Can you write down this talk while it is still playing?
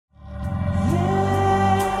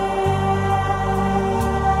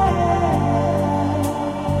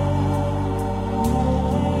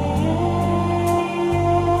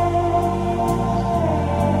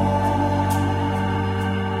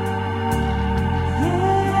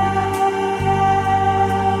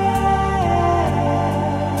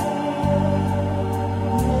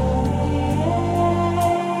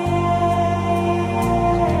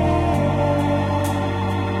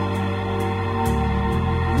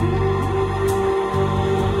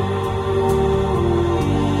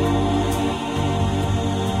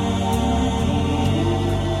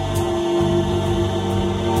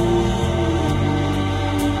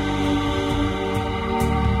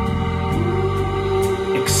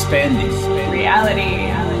Expanding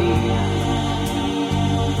reality.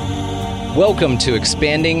 Welcome to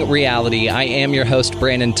Expanding Reality. I am your host,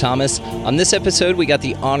 Brandon Thomas. On this episode, we got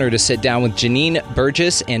the honor to sit down with Jeannine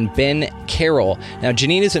Burgess and Ben Carroll. Now,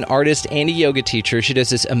 Jeannine is an artist and a yoga teacher. She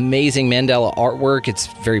does this amazing mandala artwork. It's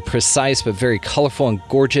very precise, but very colorful and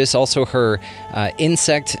gorgeous. Also, her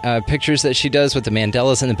insect pictures that she does with the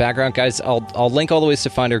mandalas in the background. Guys, I'll link all the ways to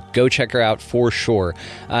find her. Go check her out for sure.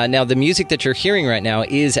 Now, the music that you're hearing right now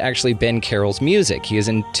is actually Ben Carroll's music. He is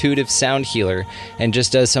an intuitive sound healer and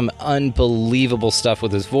just does some unbelievable stuff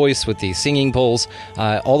with his voice, with the singing bowls.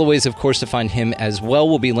 All the ways, of course, to find him as well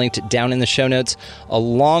will be linked down in the show notes.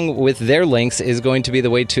 Along with their links is going to be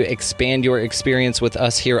the way to expand your experience with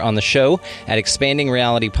us here on the show at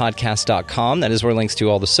expandingrealitypodcast.com. That is where links to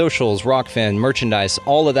all the socials, Rockfin, merchandise,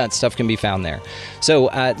 all of that stuff can be found there. So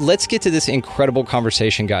let's get to this incredible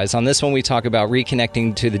conversation, guys. On this one, we talk about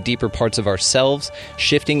reconnecting to the deeper parts of ourselves,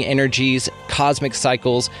 shifting energies, cosmic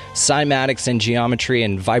cycles, cymatics and geometry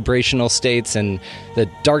and vibrational states, and the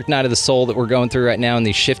dark night of the soul that we're going through right now and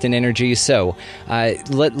these shifting energies. So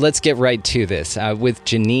let's get right to this with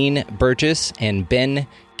Jeannine Burgess and Ben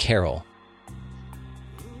Carroll.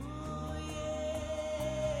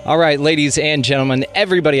 All right, ladies and gentlemen,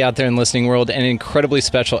 everybody out there in the listening world, an incredibly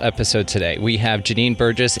special episode today. We have Jeannine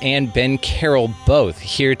Burgess and Ben Carroll both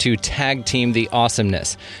here to tag team the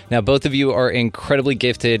awesomeness. Now, both of you are incredibly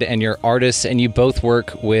gifted and you're artists, and you both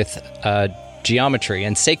work with geometry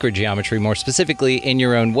and sacred geometry more specifically in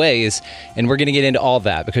your own ways. And we're going to get into all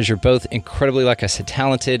that because you're both incredibly, like I said,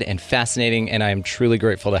 talented and fascinating. And I am truly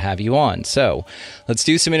grateful to have you on. So let's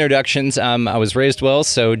do some introductions. I was raised well.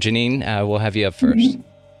 So Jeannine, we'll have you up first.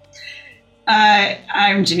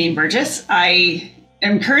 I'm Jeannine Burgess. I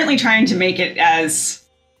am currently trying to make it as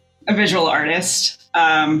a visual artist.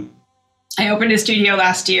 I opened a studio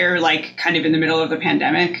last year, like kind of in the middle of the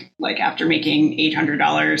pandemic, like after making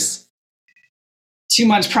 $800 2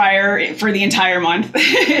 months prior for the entire month.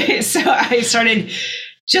 So I started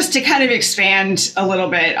just to kind of expand a little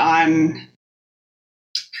bit on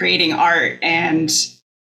creating art, and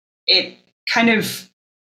it kind of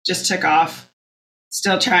just took off.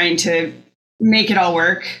 Still trying to make it all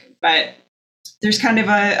work, but there's kind of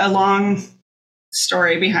a long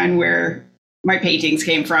story behind where my paintings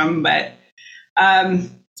came from. But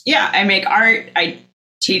yeah, I make art, I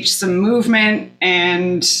teach some movement,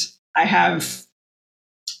 and I have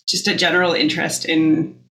just a general interest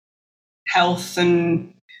in health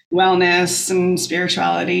and wellness and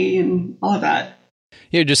spirituality and all of that.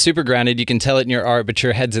 You're just super grounded. You can tell it in your art, but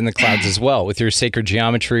your head's in the clouds as well with your sacred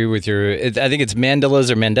geometry, with your, I think it's mandalas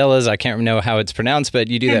or mandalas. I can't know how it's pronounced, but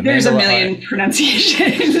you do that. There's mandala a million art.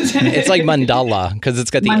 Pronunciations. It's like mandala because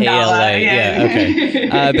it's got the ALA. Yeah,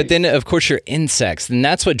 okay. But then, of course, your insects. And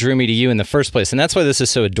that's what drew me to you in the first place. And that's why this is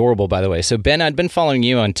so adorable, by the way. So, Ben, I'd been following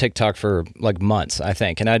you on TikTok for like months, I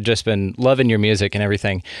think. And I'd just been loving your music and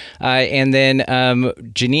everything. And then,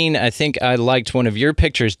 Jeannine, I think I liked one of your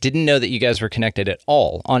pictures. Didn't know that you guys were connected at all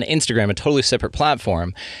on Instagram, a totally separate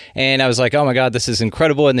platform. And I was like, oh my God, this is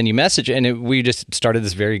incredible. And then you message, and we just started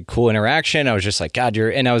this very cool interaction. I was just like, God,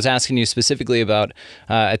 and I was asking you specifically about,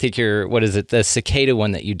 I think the cicada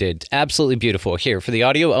one that you did. Absolutely beautiful. Here, for the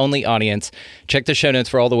audio only audience, check the show notes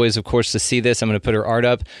for all the ways, of course, to see this. I'm going to put her art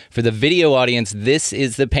up. For the video audience, this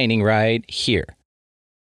is the painting right here.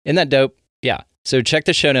 Isn't that dope? Yeah. So check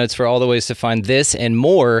the show notes for all the ways to find this and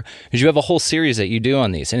more, because you have a whole series that you do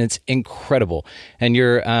on these, and it's incredible. And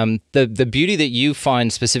your the beauty that you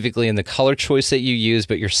find specifically in the color choice that you use,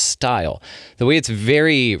 but your style, the way it's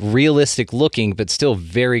very realistic looking, but still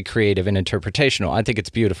very creative and interpretational. I think it's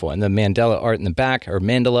beautiful. And the mandala art in the back, or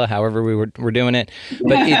mandala, however we're doing it,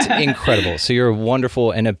 but it's incredible. So you're a wonderful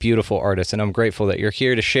and a beautiful artist, and I'm grateful that you're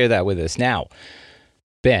here to share that with us. Now,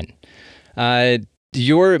 Ben,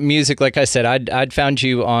 your music, like I said, I'd found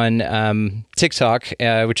you on TikTok,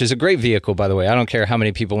 which is a great vehicle, by the way. I don't care how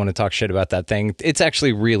many people want to talk shit about that thing. It's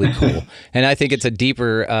actually really cool. And I think it's a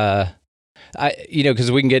deeper, because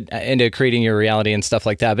we can get into creating your reality and stuff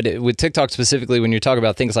like that. But with TikTok specifically, when you talk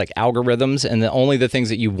about things like algorithms and only the things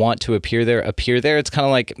that you want to appear there, it's kind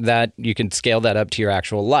of like that. You can scale that up to your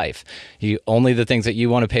actual life. Only the things that you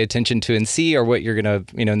want to pay attention to and see are what you're going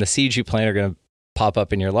to, and the seeds you plant are going to pop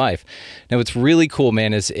up in your life. Now, what's really cool,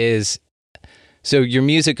 man, is So your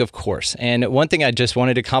music, of course. And one thing I just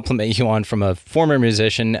wanted to compliment you on from a former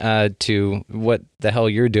musician to what the hell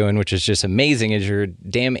you're doing, which is just amazing, is your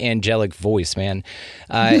damn angelic voice, man.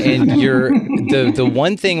 And you're the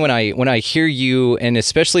one thing when I hear you, and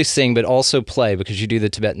especially sing, but also play, because you do the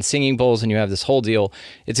Tibetan singing bowls and you have this whole deal,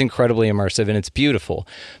 it's incredibly immersive and it's beautiful.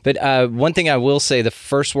 But one thing I will say, the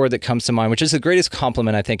first word that comes to mind, which is the greatest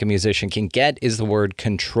compliment I think a musician can get, is the word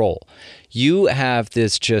control. You have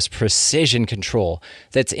this just precision control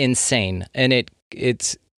that's insane, and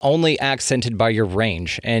it's only accented by your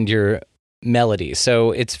range and your melody.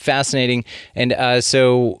 So it's fascinating. And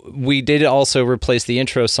so we did also replace the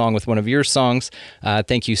intro song with one of your songs.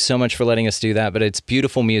 Thank you so much for letting us do that. But it's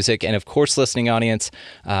beautiful music. And of course, listening audience,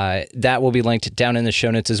 that will be linked down in the show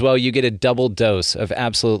notes as well. You get a double dose of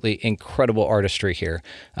absolutely incredible artistry here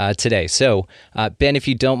today. So Ben, if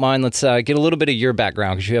you don't mind, let's get a little bit of your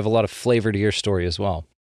background, because you have a lot of flavor to your story as well.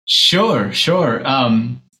 Sure.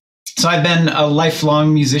 So I've been a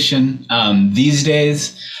lifelong musician. These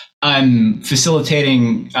days, I'm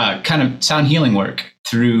facilitating kind of sound healing work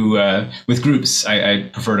through with groups. I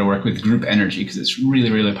prefer to work with group energy because it's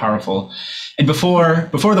really, really powerful. And before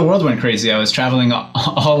the world went crazy, I was traveling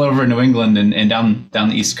all over New England and down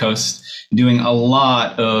the East Coast, doing a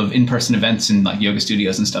lot of in-person events in like yoga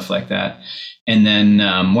studios and stuff like that. And then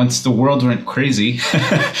once the world went crazy,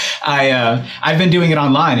 I've been doing it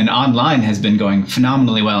online, and online has been going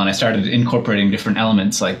phenomenally well. And I started incorporating different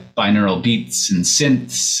elements like binaural beats and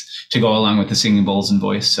synths to go along with the singing bowls and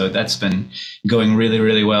voice. So that's been going really,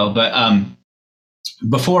 really well. But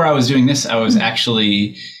before I was doing this, I was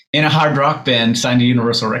actually in a hard rock band signed to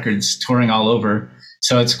Universal Records, touring all over.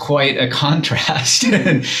 So it's quite a contrast.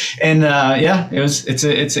 and it's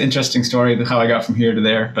an interesting story how I got from here to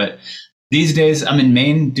there. But these days I'm in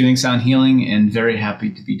Maine doing sound healing, and very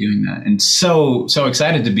happy to be doing that. And so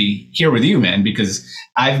excited to be here with you, man, because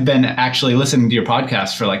I've been actually listening to your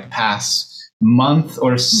podcast for like the past month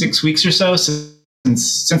or 6 weeks or so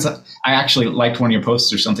since I actually liked one of your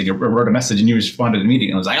posts or something, or wrote a message and you responded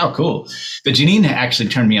immediately. And I was like, oh, cool. But Jeannine actually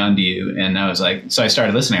turned me on to you. And I was like, so I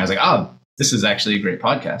started listening. I was like, oh, this is actually a great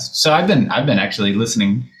podcast. So I've been actually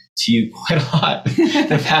listening to you quite a lot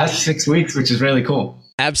the past 6 weeks, which is really cool.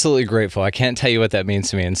 Absolutely grateful. I can't tell you what that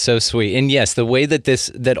means to me, and so sweet. And yes, the way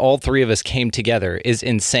that all three of us came together is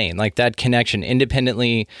insane. Like that connection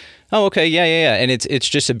independently. Oh, okay. Yeah. And it's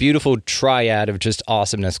just a beautiful triad of just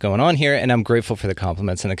awesomeness going on here. And I'm grateful for the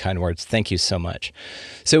compliments and the kind words. Thank you so much.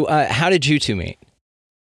 So how did you two meet?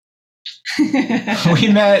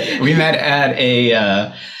 We met at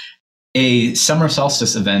a summer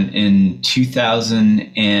solstice event in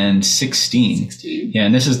 2016. Yeah,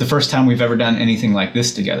 and this is the first time we've ever done anything like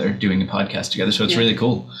this together, doing a podcast together. So it's really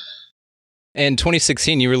cool. In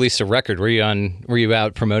 2016, you released a record. Were you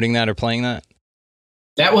out promoting that or playing that?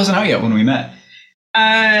 That wasn't out yet when we met.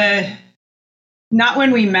 Not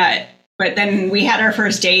when we met, but then we had our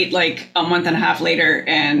first date like a month and a half later,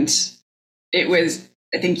 and it was,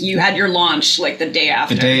 I think you had your launch like the day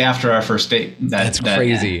after. The day after our first date. That's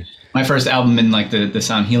crazy. My first album in like the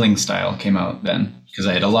sound healing style came out then, because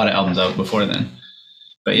I had a lot of albums out before then.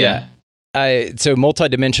 But yeah. So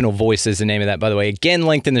Multidimensional Voice is the name of that, by the way. Again,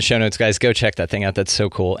 linked in the show notes, guys. Go check that thing out. That's so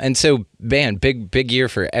cool. And so, man, big year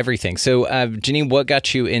for everything. So, Jeannine, what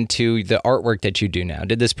got you into the artwork that you do now?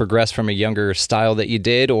 Did this progress from a younger style that you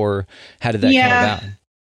did, or how did that come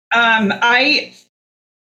about? I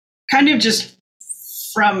kind of just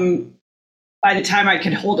by the time I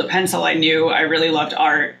could hold a pencil, I knew I really loved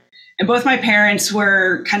art. And both my parents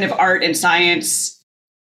were kind of art and science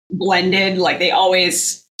blended. Like they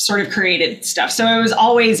always sort of created stuff. So I was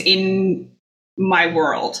always in my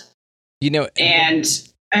world, and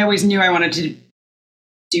I always knew I wanted to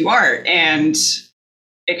do art, and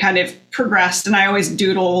it kind of progressed, and I always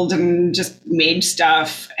doodled and just made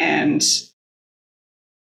stuff. And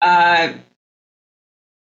I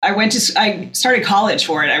started college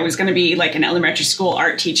for it. I was going to be like an elementary school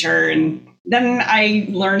art teacher. And then I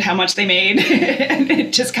learned how much they made and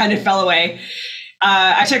it just kind of fell away.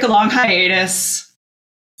 I took a long hiatus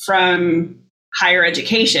from higher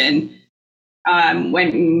education,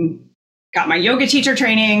 went and got my yoga teacher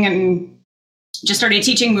training and just started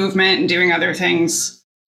teaching movement and doing other things,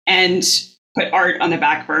 and put art on the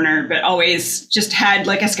back burner, but always just had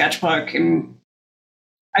like a sketchbook. And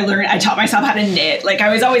I taught myself how to knit. Like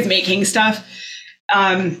I was always making stuff.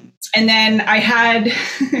 And then I had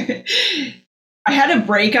a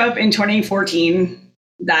breakup in 2014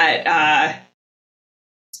 that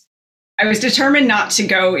I was determined not to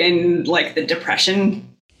go in like the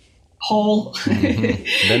depression hole.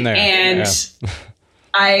 Mm-hmm. Been there. And yeah.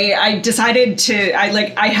 I decided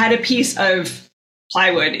I had a piece of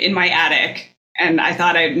plywood in my attic, and I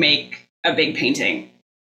thought I'd make a big painting,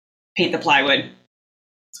 paint the plywood.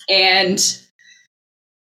 And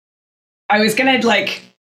I was going to like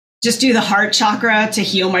just do the heart chakra to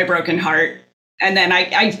heal my broken heart. And then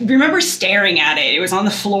I remember staring at it. It was on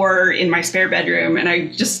the floor in my spare bedroom. And I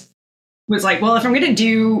just was like, well, if I'm going to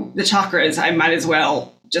do the chakras, I might as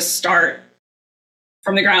well just start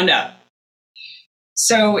from the ground up.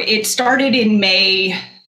 So it started in May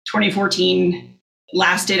 2014,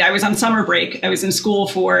 lasted. I was on summer break. I was in school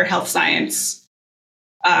for health science,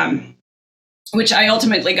 which I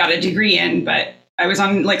ultimately got a degree in, but I was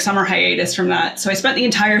on like summer hiatus from that. So I spent the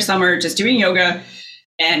entire summer just doing yoga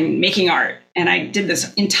and making art. And I did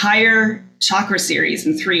this entire chakra series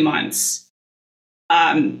in 3 months.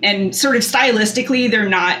 And sort of stylistically, they're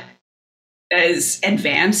not as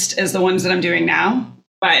advanced as the ones that I'm doing now.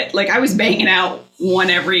 But like I was banging out one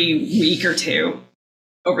every week or two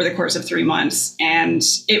over the course of 3 months. And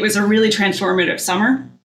it was a really transformative summer.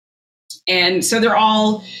 And so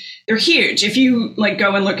they're huge. If you like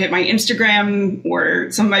go and look at my Instagram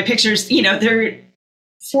or some of my pictures, they're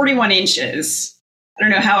 41 inches. I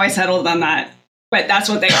don't know how I settled on that, but that's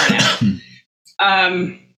what they are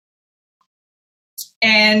now.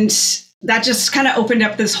 And that just kind of opened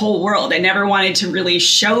up this whole world. I never wanted to really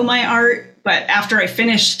show my art, but after I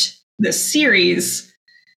finished this series,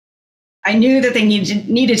 I knew that they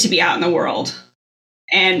needed to be out in the world.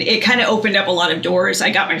 And it kind of opened up a lot of doors. I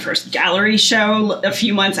got my first gallery show a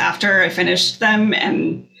few months after I finished them.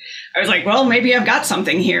 And I was like, well, maybe I've got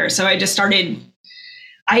something here. So I just started.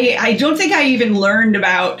 I don't think I even learned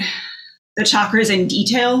about the chakras in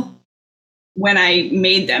detail when I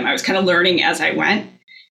made them. I was kind of learning as I went.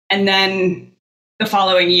 And then the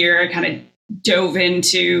following year, I kind of dove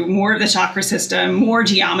into more of the chakra system, more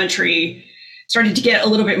geometry, started to get a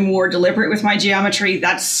little bit more deliberate with my geometry.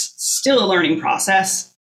 That's still a learning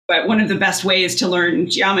process, but one of the best ways to learn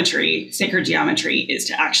geometry, sacred geometry, is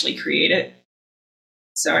to actually create it.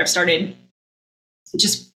 So I've started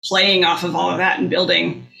just playing off of all of that and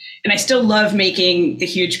building. And I still love making the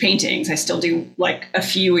huge paintings. I still do like a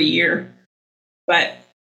few a year, but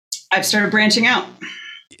I've started branching out.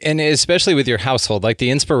 And especially with your household, like the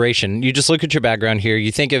inspiration, you just look at your background here,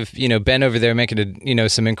 you think of, Ben over there making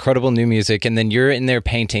some incredible new music, and then you're in there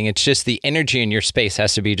painting. It's just the energy in your space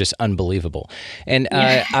has to be just unbelievable. And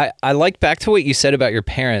I like back to what you said about your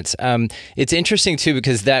parents. It's interesting too,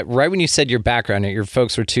 because that right when you said your background, your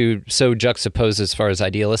folks were so juxtaposed as far as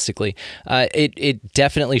idealistically, it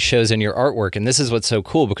definitely shows in your artwork. And this is what's so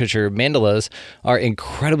cool, because your mandalas are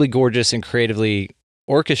incredibly gorgeous and creatively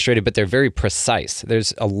orchestrated, but they're very precise.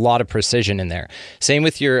 There's a lot of precision in there. Same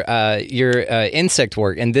with your insect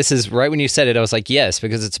work. And this is right when you said it, I was like, yes,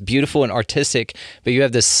 because it's beautiful and artistic, but you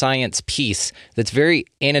have this science piece that's very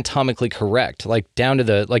anatomically correct, like down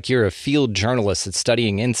to like you're a field journalist that's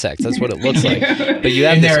studying insects. That's what it looks like. But you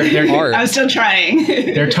have this art. I'm still trying.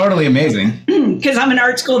 They're totally amazing. Because I'm an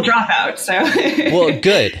art school dropout, so. Well,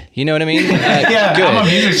 good. You know what I mean? Yeah, good. I'm a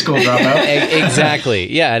music school dropout.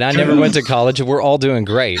 Exactly. Yeah, and I never went to college. We're all doing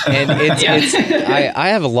great. And I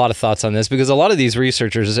have a lot of thoughts on this, because a lot of these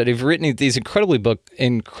researchers that have written these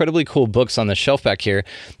incredibly cool books on the shelf back here,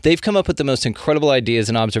 they've come up with the most incredible ideas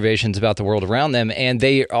and observations about the world around them. And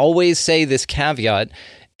they always say this caveat,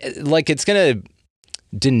 like it's going to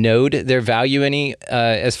denote their value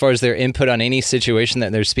as far as their input on any situation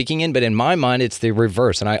that they're speaking in. But in my mind, it's the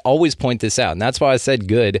reverse. And I always point this out. And that's why I said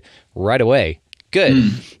good right away.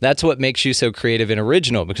 Good. That's what makes you so creative and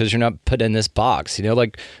original, because you're not put in this box,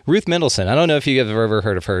 like Ruth Mendelsohn. I don't know if you have ever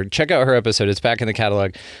heard of her. Check out her episode. It's back in the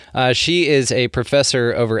catalog. She is a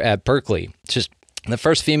professor over at Berkeley. Just the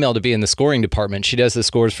first female to be in the scoring department. She does the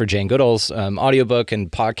scores for Jane Goodall's audiobook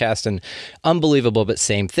and podcast, and unbelievable, but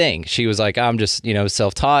same thing. She was like, I'm just,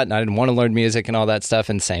 self-taught, and I didn't want to learn music and all that stuff,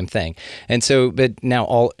 and same thing. And so, but now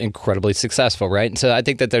all incredibly successful, right? And so I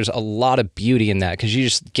think that there's a lot of beauty in that, because you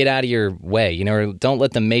just get out of your way, or don't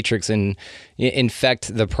let the matrix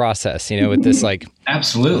infect the process, with this like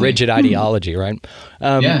absolutely rigid ideology, right?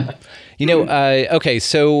 Yeah. Okay,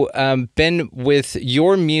 so Ben, with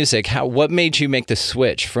your music, what made you make the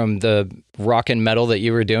switch from the rock and metal that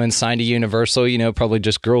you were doing, signed to Universal, probably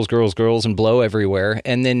just girls, and blow everywhere,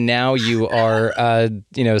 and then now you are,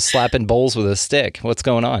 slapping bowls with a stick? What's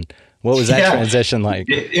going on? What was that transition like?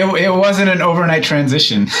 It wasn't an overnight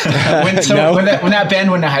transition. When that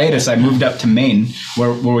band went to hiatus, I moved up to Maine,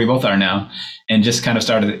 where we both are now, and just kind of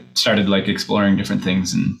started like exploring different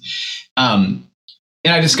things, and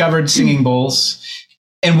I discovered singing bowls,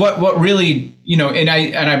 and what really, and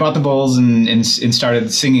I bought the bowls and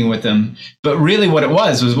started singing with them. But really what it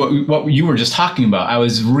was what you were just talking about. I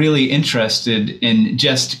was really interested in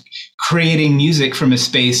just creating music from a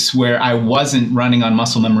space where I wasn't running on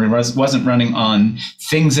muscle memory, wasn't running on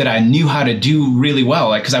things that I knew how to do really well.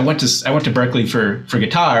 Like, cause I went to Berkeley for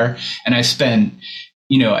guitar, and I spent,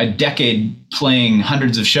 a decade playing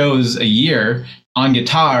hundreds of shows a year on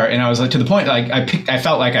guitar. And I was like, to the point, like I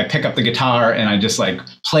felt like I pick up the guitar and I just like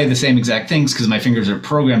play the same exact things because my fingers are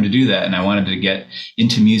programmed to do that. And I wanted to get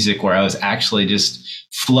into music where I was actually just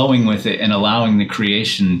flowing with it and allowing the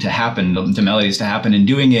creation to happen, the melodies to happen, and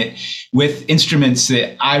doing it with instruments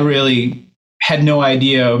that I really had no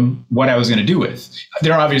idea what I was going to do with.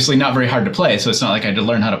 They're obviously not very hard to play, so it's not like I had to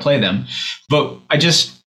learn how to play them. But I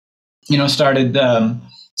just, started.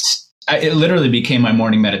 It literally became my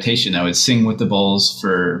morning meditation. I would sing with the bowls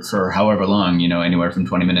for however long, anywhere from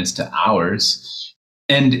 20 minutes to hours,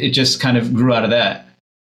 and it just kind of grew out of that.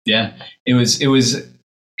 Yeah, it was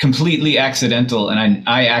completely accidental, and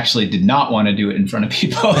I actually did not want to do it in front of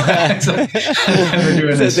people. It's like, I'm never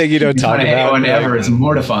doing this thing you don't talk about anyone ever. It's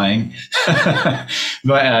mortifying.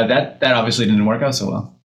 But that obviously didn't work out so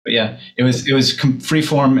well. But yeah, it was free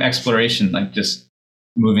form exploration, like just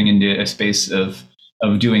moving into a space of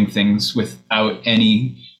doing things without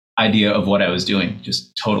any idea of what I was doing,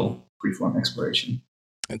 just total free form exploration.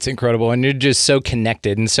 It's incredible. And you're just so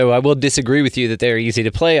connected. And so I will disagree with you that they're easy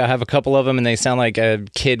to play. I have a couple of them and they sound like a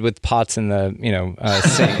kid with pots in the,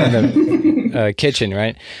 kitchen,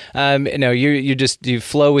 right? You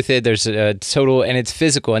flow with it. There's a total, and it's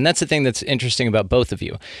physical. And that's the thing that's interesting about both of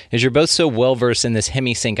you, is you're both so well versed in this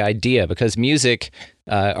hemisync idea, because music,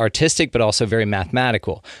 artistic, but also very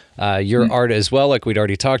mathematical. Your art as well, like we'd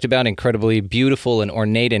already talked about, incredibly beautiful and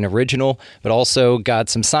ornate and original, but also got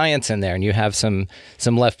some science in there, and you have some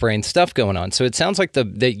left brain stuff going on. So it sounds like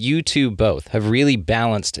that you two both have really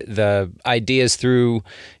balanced the ideas through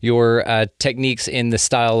your techniques in the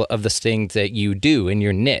style of the things that you do in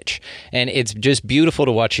your niche. And it's just beautiful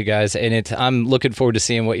to watch you guys, and I'm looking forward to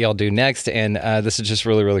seeing what y'all do next, and this is just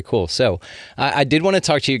really, really cool. So I did want to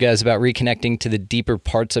talk to you guys about reconnecting to the deeper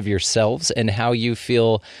parts of yourselves and how you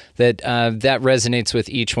feel that that resonates with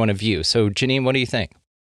each one of you. So Jeannine, what do you think?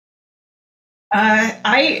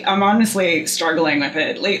 I am honestly struggling with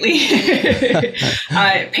it lately.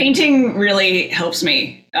 Painting really helps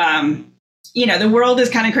me. The world is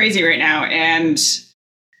kind of crazy right now, and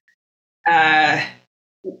I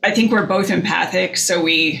think we're both empathic, so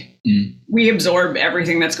we absorb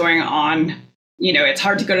everything that's going on. It's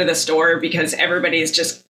hard to go to the store because everybody's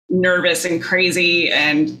just nervous and crazy,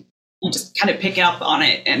 and you just kind of pick up on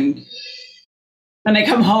it. And then I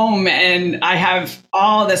come home and I have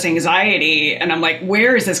all this anxiety, and I'm like,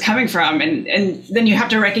 where is this coming from? And then you have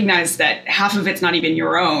to recognize that half of it's not even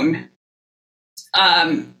your own.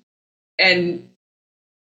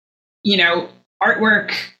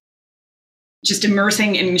 Artwork, just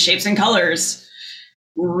immersing in shapes and colors,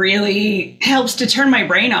 really helps to turn my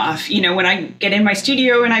brain off. When I get in my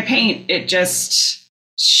studio and I paint, it just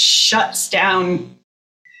shuts down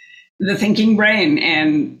the thinking brain,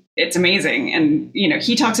 and it's amazing. And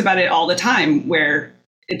he talks about it all the time, where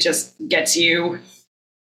it just gets you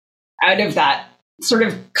out of that sort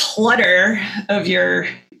of clutter of your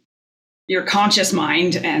conscious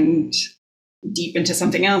mind and deep into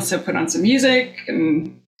something else. So put on some music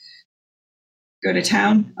and go to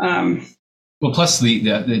town. Well, plus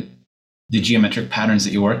the geometric patterns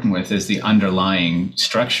that you're working with is the underlying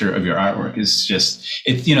structure of your artwork is just,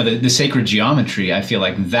 the sacred geometry. I feel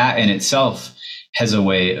like that in itself has a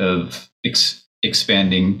way of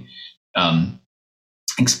expanding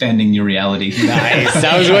your reality. Nice.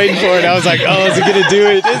 I was waiting for it. I was like, oh, is he going to do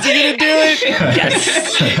it? Is he going to do it?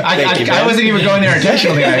 Yes. I wasn't even going there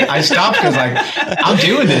intentionally. I stopped because I'm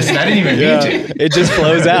doing this and I didn't even mean to. It just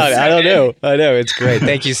flows out. I don't know. I know. It's great.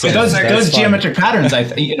 Thank you so much. Those geometric patterns,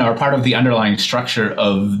 are part of the underlying structure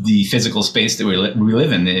of the physical space that we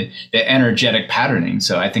live in, the energetic patterning.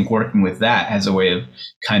 So I think working with that has a way of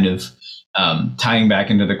kind of tying back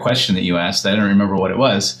into the question that you asked. I don't remember what it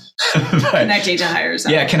was. But, connecting to higher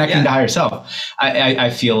self. Yeah, connecting to higher self.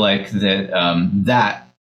 I feel like that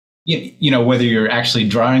whether you're actually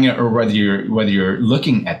drawing it or whether you're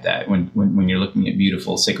looking at that, when you're looking at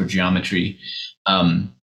beautiful sacred geometry,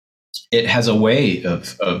 it has a way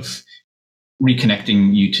of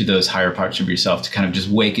reconnecting you to those higher parts of yourself, to kind of just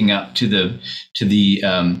waking up to the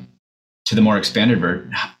more expanded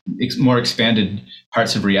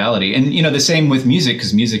parts of reality. And the same with music,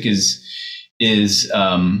 because music is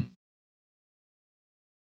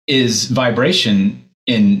vibration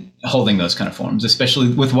in holding those kind of forms,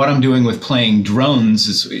 especially with what I'm doing with playing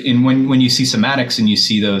drones. When you see somatics and you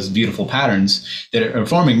see those beautiful patterns that are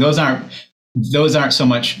forming, those aren't so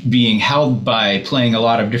much being held by playing a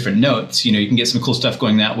lot of different notes. You can get some cool stuff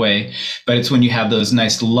going that way, but it's when you have those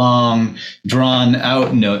nice long drawn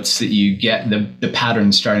out notes that you get the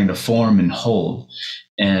pattern starting to form and hold.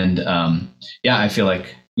 And I feel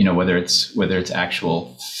like, whether it's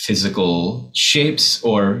actual physical shapes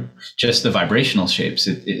or just the vibrational shapes,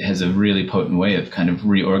 it has a really potent way of kind of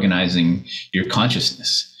reorganizing your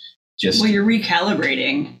consciousness. You're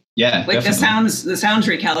recalibrating. Yeah, like definitely. the sounds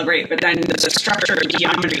recalibrate, but then the structure, the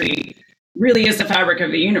geometry really is the fabric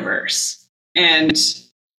of the universe. And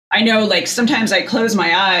I know, like, sometimes I close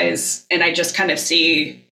my eyes and I just kind of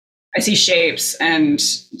see shapes and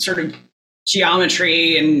sort of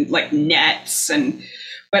geometry and like nets,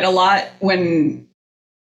 but a lot when,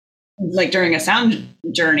 like, during a sound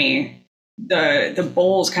journey, the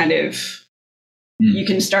bowls kind of, you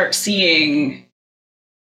can start seeing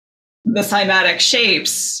the cymatic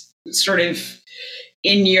shapes sort of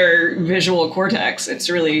in your visual cortex. It's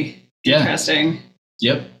really interesting.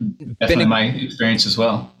 Yep. Definitely my experience as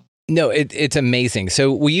well. No, it's amazing.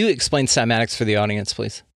 So will you explain cymatics for the audience,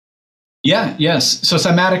 please? Yeah. Yes. So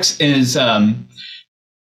cymatics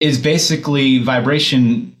is basically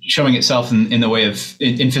vibration showing itself in the way of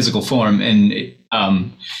in physical form. And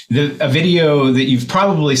a video that you've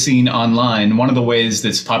probably seen online, one of the ways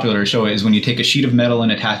that's popular to show it is when you take a sheet of metal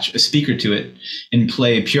and attach a speaker to it and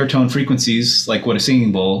play pure tone frequencies like what a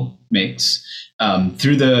singing bowl makes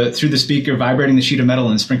through the speaker, vibrating the sheet of metal,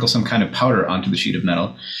 and sprinkle some kind of powder onto the sheet of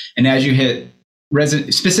metal. And as you hit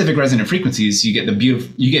specific resonant frequencies, you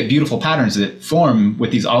get beautiful patterns that form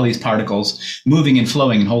with all these particles moving and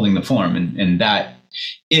flowing and holding the form, and that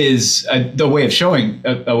is the way of showing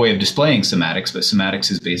a way of displaying cymatics. But cymatics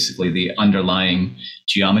is basically the underlying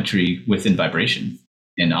geometry within vibration.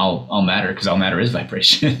 And all matter, because all matter is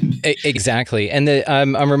vibration. Exactly. And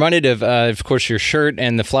I'm reminded of course, your shirt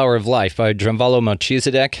and The Flower of Life by Drunvalo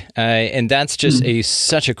Melchizedek. And that's just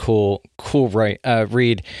such a cool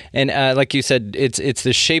read. And like you said, it's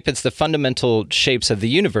the shape, it's the fundamental shapes of the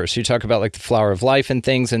universe. You talk about like the flower of life and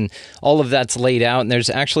things, and all of that's laid out. And there's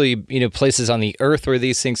actually, places on the earth where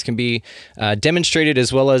these things can be demonstrated,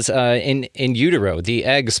 as well as in utero. The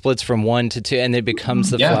egg splits from 1 to 2, and it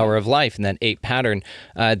becomes the flower of life in that 8 pattern.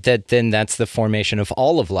 That's the formation of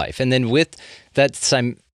all of life. And then with that,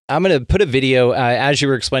 I'm going to put a video as you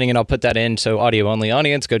were explaining, and I'll put that in. So audio only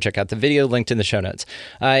audience, go check out the video linked in the show notes.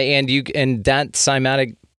 And that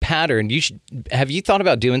cymatic pattern, have you thought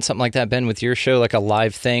about doing something like that, Ben, with your show, like a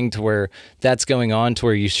live thing to where that's going on, to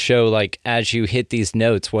where you show, like, as you hit these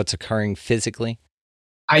notes, what's occurring physically?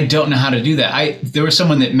 I don't know how to do that. There was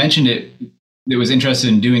someone that mentioned it that was interested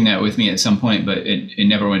in doing that with me at some point, but it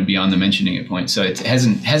never went beyond the mentioning it point. So it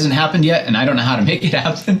hasn't happened yet, and I don't know how to make it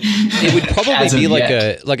happen. It would probably be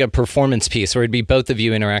like a performance piece where it'd be both of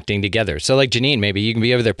you interacting together. So like Jeannine, maybe you can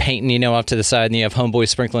be over there painting, off to the side, and you have homeboy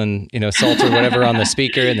sprinkling, salt or whatever on the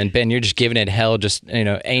speaker, and then Ben, you're just giving it hell, just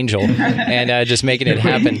angel, and just making it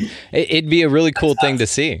happen. It'd be a really cool thing to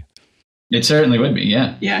see. It certainly would be,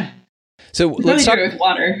 yeah. Yeah. So let's talk with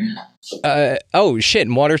water. Oh shit,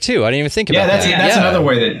 and water too. I didn't even think about that. That's another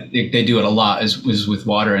way that they do it a lot is with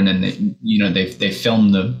water, and then they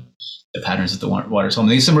film the patterns of the water. So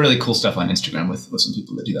there's some really cool stuff on Instagram with some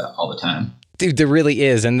people that do that all the time. Dude, there really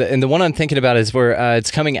is, and the one I'm thinking about is where it's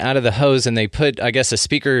coming out of the hose, and they put, I guess, a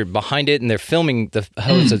speaker behind it, and they're filming the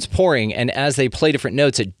hose that's pouring, and as they play different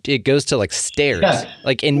notes, it goes to like stairs,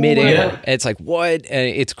 like in midair. Yeah. It's like what?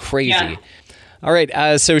 It's crazy. Yeah. All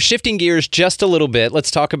right, so shifting gears just a little bit, let's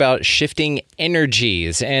talk about shifting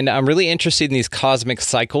energies. And I'm really interested in these cosmic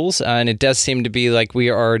cycles, and it does seem to be like we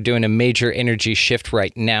are doing a major energy shift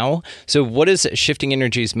right now. So what does shifting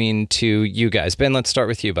energies mean to you guys? Ben, let's start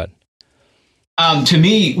with you, bud. To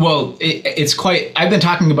me, well, it's quite, I've been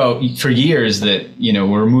talking about for years that,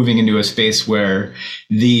 we're moving into a space where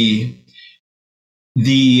the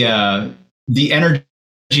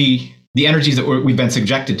energies that we've been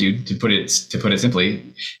subjected to put it simply,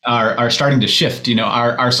 are starting to shift.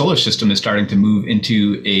 Our solar system is starting to move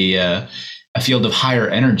into a field of higher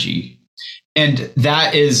energy, and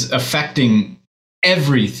that is affecting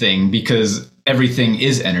everything because everything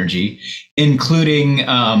is energy, including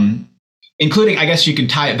I guess you could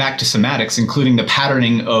tie it back to cymatics, including the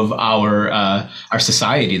patterning of our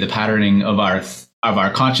society, the patterning of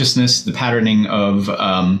our consciousness, the patterning of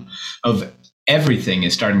everything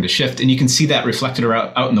is starting to shift, and you can see that reflected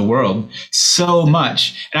out in the world so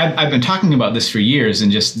much. And I've been talking about this for years,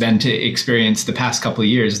 and just then to experience the past couple of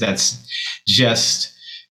years, that's just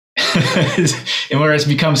and where it's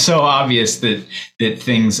become so obvious that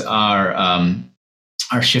things are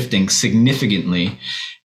shifting significantly.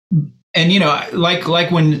 And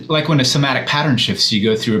like when a somatic pattern shifts, you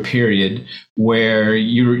go through a period where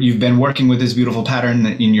you've been working with this beautiful pattern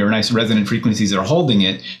in your nice resonant frequencies that are holding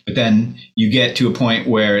it, but then you get to a point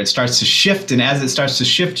where it starts to shift, and as it starts to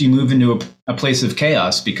shift, you move into a place of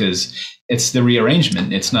chaos because it's the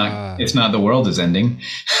rearrangement. It's not the world is ending,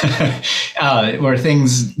 where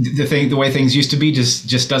the way things used to be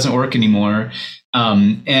just doesn't work anymore,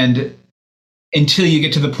 and until you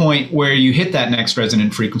get to the point where you hit that next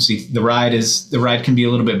resonant frequency, the ride can be a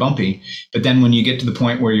little bit bumpy. But then when you get to the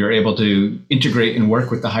point where you're able to integrate and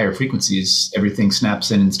work with the higher frequencies, everything snaps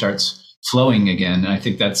in and starts flowing again. I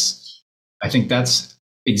think that's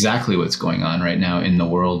exactly what's going on right now in the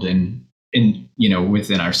world and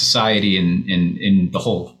within our society and in the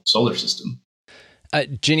whole solar system.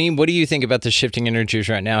 Jeannine, what do you think about the shifting energies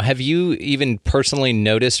right now? Have you even personally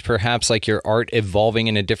noticed perhaps like your art evolving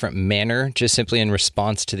in a different manner, just simply in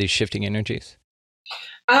response to these shifting energies?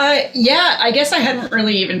 Yeah, I guess I hadn't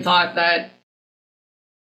really even thought that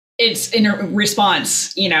it's in a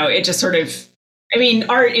response. It just sort of,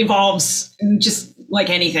 art evolves just like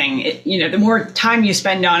anything. The more time you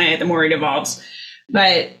spend on it, the more it evolves.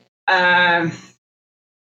 But yeah,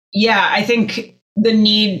 I think the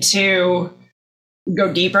need to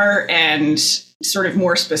go deeper and sort of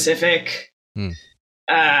more specific. It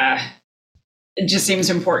just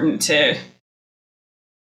seems important to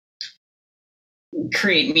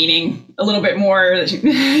create meaning a little bit more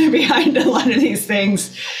behind a lot of these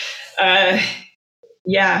things.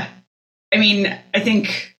 Yeah, I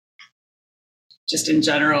think just in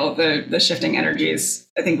general, the shifting energies,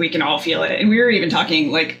 I think we can all feel it. And we were even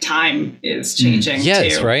talking like time is changing.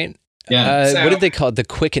 Yes, too. Right. Yeah. What did they call it? The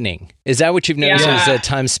quickening. Is that what you've noticed? Yeah. Is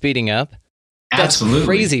time speeding up? Absolutely. That's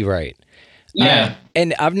crazy, right? Yeah.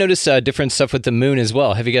 And I've noticed different stuff with the moon as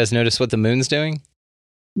well. Have you guys noticed what the moon's doing?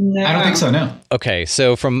 No. I don't think so, no. Okay,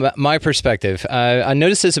 so from my perspective, I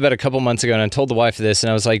noticed this about a couple months ago, and I told the wife this, and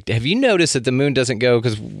I was like, have you noticed that the moon doesn't go,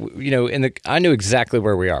 because, I know exactly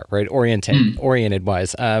where we are, right,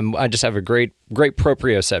 oriented-wise. I just have a great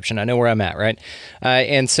proprioception. I know where I'm at, right?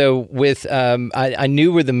 And so with, I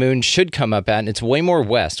knew where the moon should come up at, and it's way more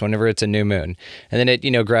west whenever it's a new moon. And then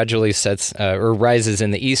it, gradually sets, or rises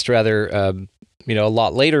in the east, rather, a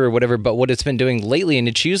lot later or whatever, but what it's been doing lately, and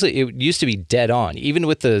it used to be dead on, even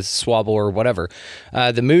with the swabble or whatever.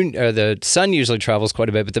 The sun usually travels quite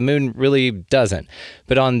a bit, but the moon really doesn't.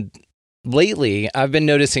 But lately, I've been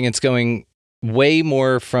noticing it's going way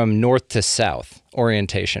more from north to south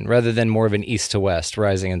orientation rather than more of an east to west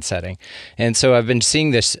rising and setting. And so I've been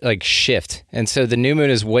seeing this like shift. And so the new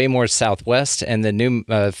moon is way more southwest and the new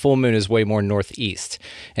full moon is way more northeast.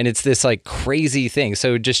 And it's this like crazy thing.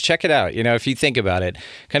 So just check it out. If you think about it,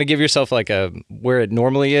 kind of give yourself like where it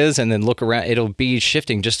normally is and then look around. It'll be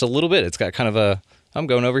shifting just a little bit. It's got kind of I'm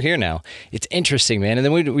going over here now. It's interesting, man. And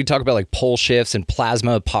then we talk about like pole shifts and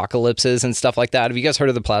plasma apocalypses and stuff like that. Have you guys heard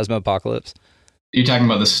of the plasma apocalypse? You're talking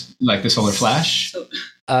about this, like the solar flash?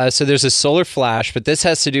 So there's a solar flash, but this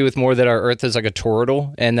has to do with more that our Earth is like a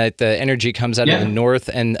toroidal and that the energy comes out of the north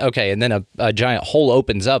and then a giant hole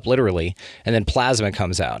opens up literally and then plasma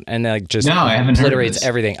comes out and like just obliterates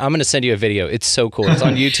everything. I'm going to send you a video. It's so cool. It's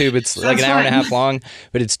on YouTube. It's like an hour and a half long,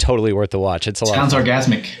 but it's totally worth the watch. It's a lot. Sounds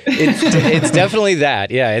orgasmic. It's definitely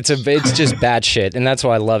that. Yeah, it's just bad shit, and that's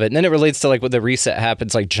why I love it. And then it relates to like when the reset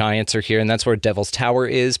happens, like giants are here, and that's where Devil's Tower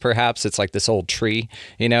is. Perhaps it's like this old tree,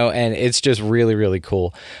 and it's just really really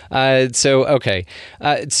cool. So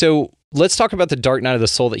let's talk about the dark night of the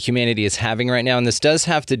soul that humanity is having right now. And this does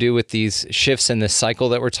have to do with these shifts in this cycle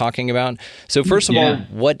that we're talking about. So first of all,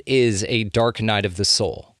 what is a dark night of the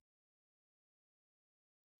soul?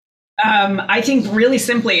 I think really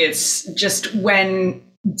simply, it's just when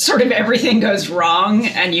sort of everything goes wrong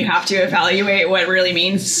and you have to evaluate what really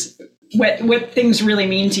means, what things really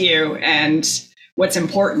mean to you and what's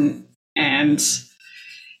important. And,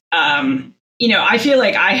 I feel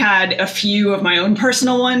like I had a few of my own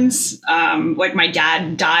personal ones. Like my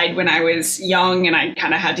dad died when I was young and I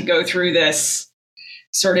kind of had to go through this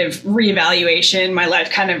sort of reevaluation. My life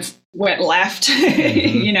kind of went left,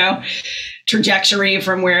 trajectory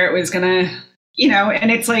from where it was going to,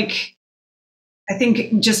 and it's like, I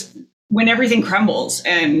think just when everything crumbles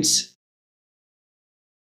and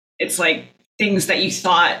it's like things that you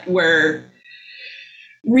thought were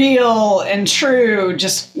real and true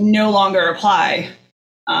just no longer apply.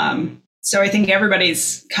 So I think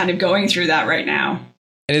everybody's kind of going through that right now.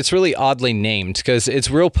 And it's really oddly named because it's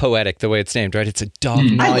real poetic the way it's named, right? It's a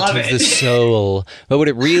dogma of the soul. But what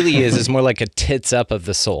it really is more like a tits up of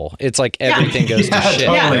the soul. It's like everything goes to shit.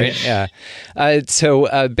 Totally. Right? Yeah.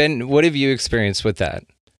 So Ben, what have you experienced with that?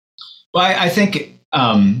 Well, I think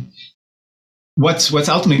what's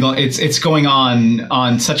ultimately it's going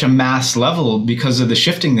on such a mass level because of the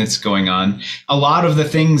shifting that's going on. A lot of the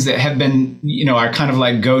things that have been, are kind of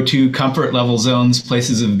like go-to comfort level zones,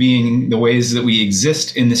 places of being, the ways that we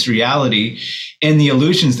exist in this reality, and the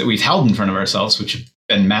illusions that we've held in front of ourselves, which have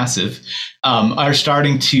been massive, are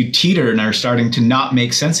starting to teeter and are starting to not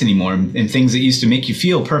make sense anymore. And things that used to make you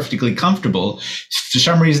feel perfectly comfortable, for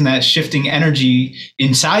some reason, that shifting energy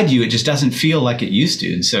inside you, it just doesn't feel like it used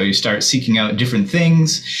to. And so you start seeking out different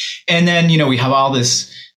things. And then, we have all this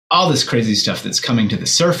crazy stuff that's coming to the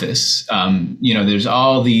surface. There's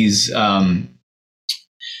all these,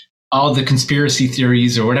 all the conspiracy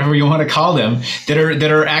theories or whatever you want to call them that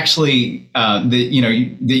are actually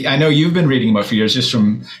I know you've been reading about for years just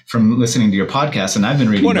from listening to your podcast, and I've been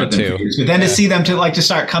reading about them for years. But then to see them to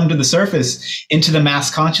start come to the surface into the mass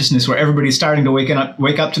consciousness where everybody's starting to wake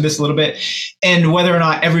up to this a little bit, and whether or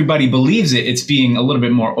not everybody believes it, it's being a little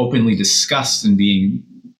bit more openly discussed and being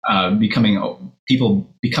people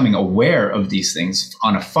becoming aware of these things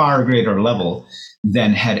on a far greater level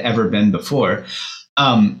than had ever been before.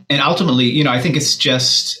 And ultimately, I think it's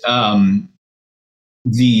just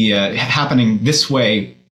the happening this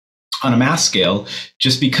way on a mass scale,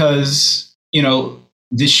 just because,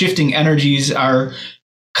 the shifting energies are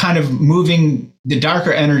kind of moving the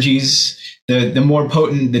darker energies, the more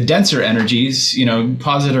potent, the denser energies,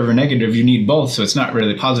 positive or negative, you need both. So it's not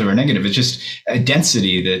really positive or negative. It's just a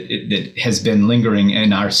density that has been lingering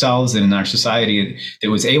in ourselves and in our society that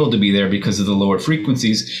was able to be there because of the lower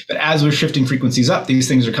frequencies. But as we're shifting frequencies up, these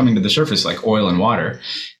things are coming to the surface like oil and water.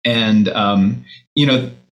 And,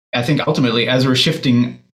 I think ultimately, as we're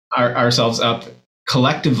shifting ourselves up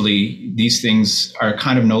collectively, these things are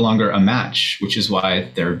kind of no longer a match, which is why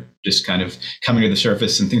they're just kind of coming to the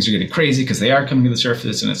surface, and things are getting crazy because they are coming to the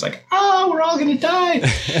surface, and it's like, we're all going to die.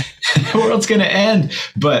 The world's going to end.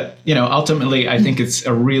 But, ultimately, I think it's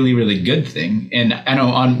a really, really good thing. And I know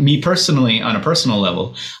on me personally, on a personal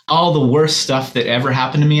level, all the worst stuff that ever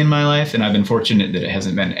happened to me in my life, and I've been fortunate that it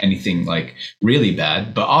hasn't been anything like really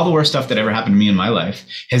bad, but all the worst stuff that ever happened to me in my life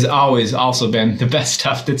has always also been the best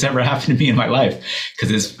stuff that's ever happened to me in my life,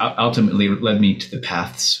 because it's ultimately led me to the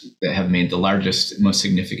paths that have made the largest, most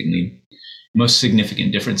significant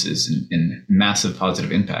differences and massive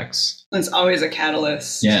positive impacts. It's always a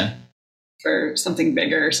catalyst. Yeah. For something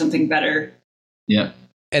bigger, something better. Yeah.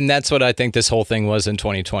 And that's what I think this whole thing was in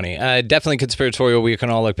 2020. Definitely conspiratorial. We can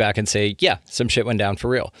all look back and say, yeah, some shit went down for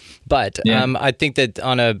real. But I think that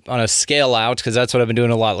on a scale out, because that's what I've been doing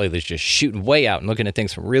a lot lately, is just shooting way out and looking at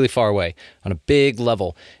things from really far away on a big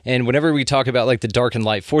level. And whenever we talk about like the dark and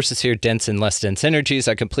light forces here, dense and less dense energies,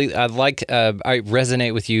 I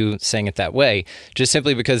resonate with you saying it that way, just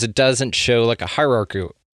simply because it doesn't show like a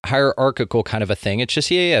hierarchical kind of a thing. It's just,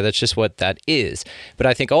 that's just what that is. But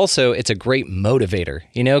I think also it's a great motivator,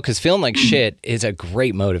 because feeling like shit is a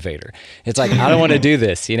great motivator. It's like, I don't want to do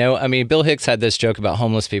this, I mean, Bill Hicks had this joke about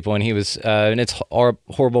homeless people, and he was, and it's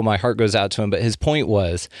horrible, my heart goes out to him, but his point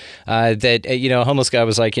was that, a homeless guy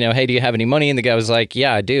was like, hey, do you have any money? And the guy was like,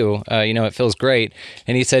 yeah, I do. It feels great.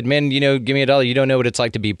 And he said, man, give me $1. You don't know what it's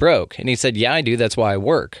like to be broke. And he said, yeah, I do. That's why I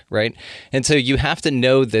work. Right. And so you have to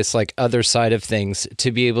know this like other side of things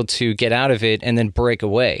to be able to get out of it and then break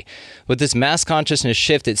away. With this mass consciousness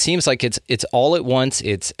shift, it seems like it's all at once.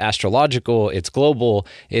 It's astrological, it's global,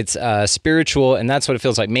 it's spiritual, and that's what it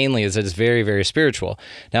feels like mainly, is that it's very, very spiritual.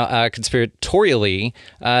 Now, conspiratorially,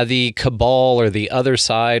 the cabal or the other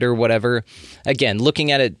side or whatever, again,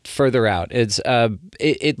 looking at it further out,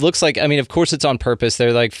 it looks like, I mean, of course it's on purpose.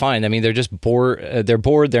 They're like, fine. I mean, they're just bored. They're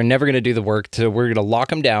bored. They're never going to do the work. So we're going to lock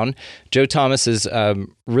them down. Joe Thomas's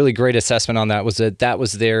really great assessment on that was that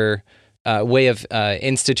was their way of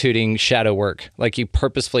instituting shadow work. Like, you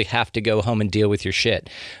purposefully have to go home and deal with your shit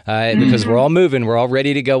because we're all moving, we're all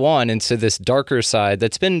ready to go on. And so this darker side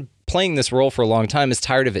that's been playing this role for a long time is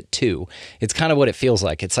tired of it too. It's kind of what it feels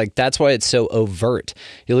like. It's like, that's why it's so overt.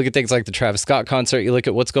 You look at things like the Travis Scott concert, you look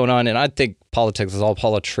at what's going on, and I think politics is all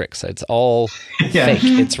politics. It's all fake.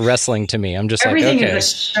 It's wrestling to me. I'm just everything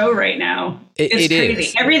is a show right now. It's it crazy.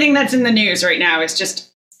 Is. Everything that's in the news right now is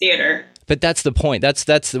just theater. But that's the point. That's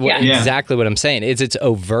exactly what I'm saying. It's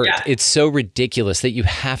overt. Yeah. It's so ridiculous that you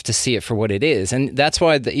have to see it for what it is. And that's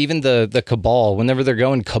why even the cabal, whenever they're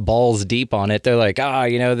going cabals deep on it, they're like,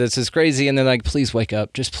 this is crazy. And they're like, please wake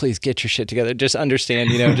up. Just please get your shit together. Just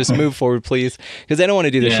understand, just move forward, please. Because they don't want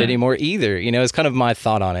to do this shit anymore either. It's kind of my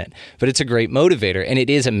thought on it. But it's a great motivator. And it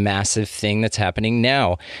is a massive thing that's happening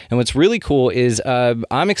now. And what's really cool is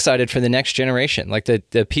I'm excited for the next generation. Like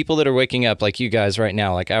the people that are waking up, like you guys right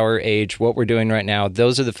now, like our age, what we're doing right now,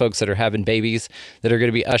 those are the folks that are having babies that are going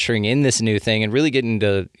to be ushering in this new thing and really getting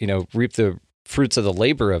to, reap the fruits of the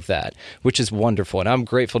labor of that, which is wonderful. And I'm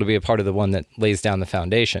grateful to be a part of the one that lays down the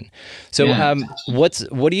foundation. So what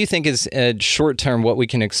do you think is short term, what we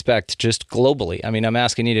can expect just globally? I mean, I'm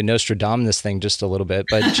asking you to Nostradamus this thing just a little bit,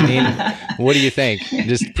 but Jeannine, what do you think?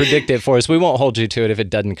 Just predict it for us. We won't hold you to it if it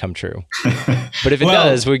doesn't come true. But if it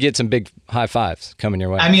does, we get some big high fives coming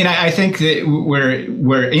your way. I mean, I think that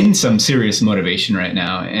we're in some serious motivation right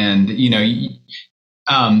now. And,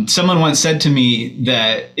 someone once said to me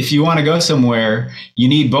that if you want to go somewhere, you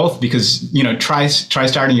need both because, try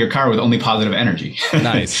starting your car with only positive energy.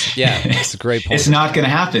 Nice. Yeah, that's a great point. It's not going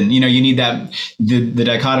to happen. You need that, the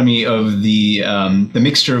dichotomy of the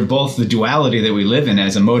mixture of both, the duality that we live in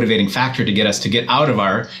as a motivating factor to get us to get out of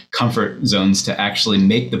our comfort zones to actually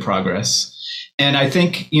make the progress. And I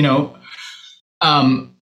think,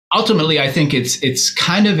 ultimately, I think it's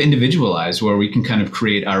kind of individualized where we can kind of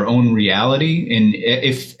create our own reality. And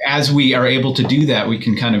if, as we are able to do that, we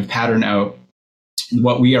can kind of pattern out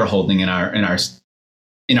what we are holding in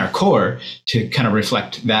our core to kind of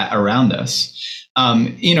reflect that around us.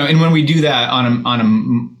 And when we do that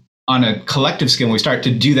on a collective scale, we start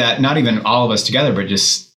to do that, not even all of us together, but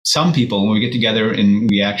just some people, when we get together and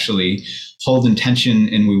we actually hold intention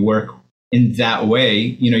and we work in that way,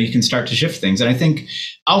 you can start to shift things. And I think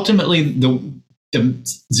ultimately the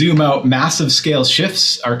zoom out massive scale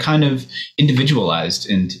shifts are kind of individualized.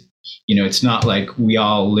 And, it's not like we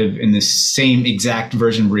all live in this same exact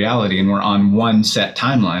version of reality and we're on one set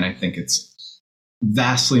timeline. I think it's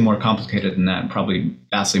vastly more complicated than that, and probably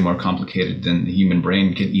vastly more complicated than the human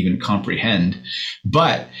brain can even comprehend.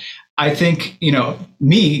 But I think,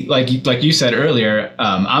 me, like you said earlier,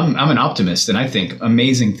 I'm an optimist, and I think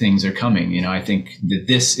amazing things are coming. I think that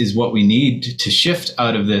this is what we need to shift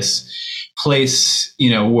out of this place,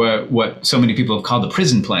 what so many people have called the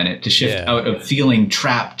prison planet, to shift out of feeling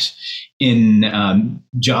trapped in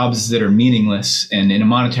jobs that are meaningless and in a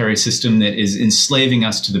monetary system that is enslaving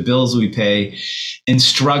us to the bills we pay and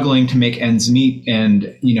struggling to make ends meet.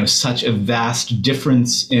 And, such a vast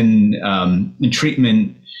difference in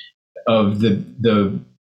treatment of the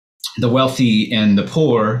wealthy and the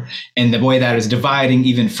poor, and the way that is dividing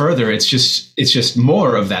even further. It's just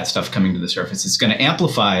more of that stuff coming to the surface. It's going to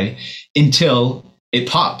amplify until it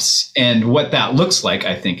pops. And what that looks like,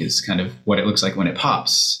 I think, is kind of what it looks like when it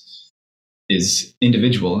pops is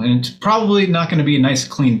individual. And it's probably not going to be a nice,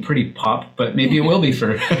 clean, pretty pop, but maybe it will be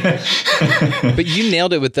for. But you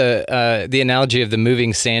nailed it with the analogy of the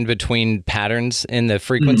moving sand between patterns and the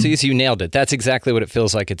frequencies. Mm-hmm. You nailed it. That's exactly what it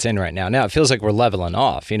feels like it's in right now. Now it feels like we're leveling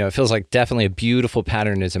off. It feels like definitely a beautiful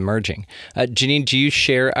pattern is emerging. Jeannine, do you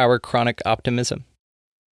share our chronic optimism?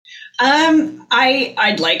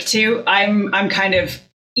 I'd like to. I'm kind of,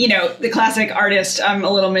 the classic artist. I'm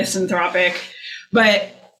a little misanthropic, but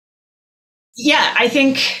yeah, I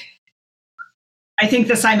think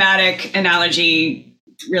the cymatic analogy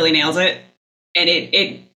really nails it, and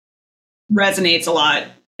it resonates a lot,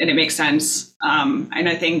 and it makes sense. And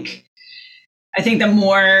I think the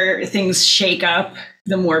more things shake up,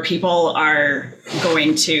 the more people are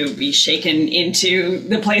going to be shaken into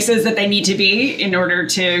the places that they need to be in order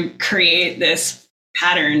to create this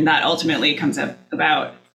pattern that ultimately comes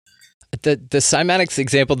about. The cymatics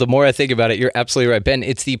example, the more I think about it, you're absolutely right, Ben.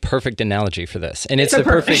 It's the perfect analogy for this. And it's the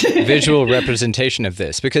perfect visual representation of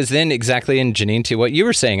this. Because then exactly in Jeannine, to what you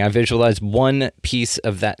were saying, I visualized one piece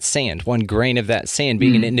of that sand, one grain of that sand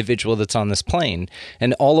being an individual that's on this plane.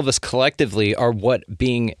 And all of us collectively are what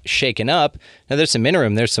being shaken up. Now there's some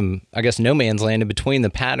interim, there's some, I guess, no man's land in between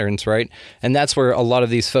the patterns, right? And that's where a lot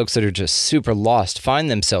of these folks that are just super lost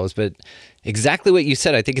find themselves. But exactly what you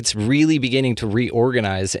said. I think it's really beginning to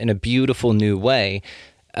reorganize in a beautiful new way.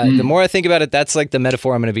 The more I think about it, that's like the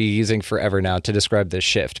metaphor I'm going to be using forever now to describe this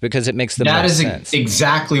shift, because it makes the most sense. That is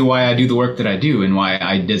exactly why I do the work that I do, and why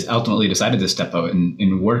I ultimately decided to step out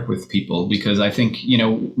and work with people, because I think,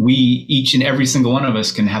 we, each and every single one of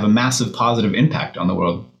us, can have a massive positive impact on the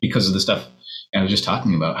world because of the stuff I was just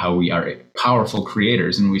talking about, how we are powerful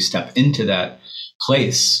creators, and we step into that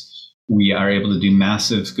place, we are able to do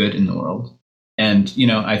massive good in the world. And,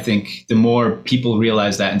 I think the more people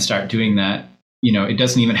realize that and start doing that, it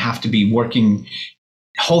doesn't even have to be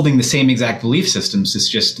holding the same exact belief systems. It's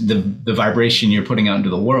just the vibration you're putting out into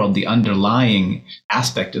the world. The underlying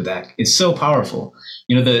aspect of that is so powerful.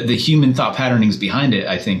 The human thought patternings behind it,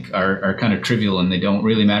 I think, are kind of trivial, and they don't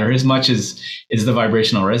really matter as much as the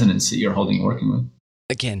vibrational resonance that you're holding and working with.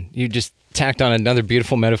 Again, you just tacked on another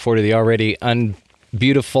beautiful metaphor to the already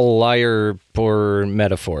beautiful liar poor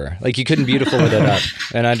metaphor. Like, you couldn't beautiful it up,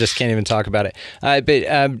 and I just can't even talk about it. But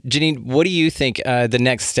Jeannine, what do you think the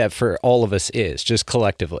next step for all of us is, just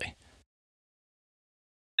collectively?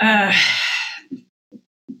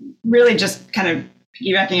 Really just kind of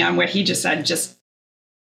piggybacking on what he just said, just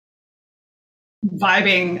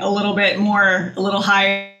vibing a little bit more, a little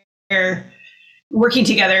higher, working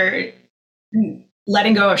together,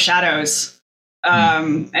 letting go of shadows.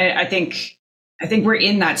 I think we're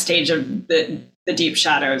in that stage of the deep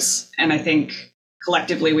shadows. And I think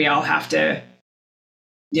collectively we all have to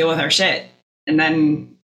deal with our shit. And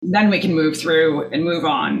then we can move through and move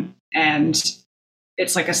on. And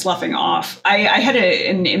it's like a sloughing off. I had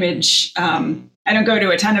an image. I don't go to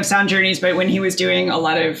a ton of sound journeys, but when he was doing a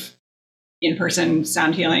lot of in-person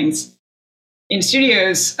sound healings in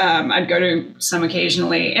studios, I'd go to some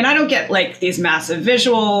occasionally. And I don't get like these massive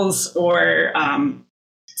visuals or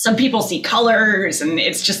some people see colors and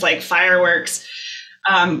it's just like fireworks.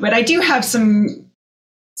 But I do have some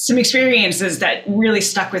experiences that really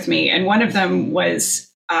stuck with me. And one of them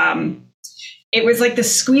was, it was like the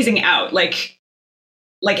squeezing out, like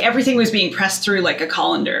everything was being pressed through like a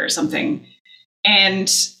colander or something.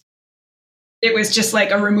 And it was just like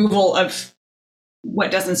a removal of what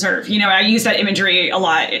doesn't serve. I use that imagery a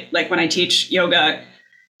lot, like when I teach yoga,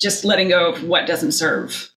 just letting go of what doesn't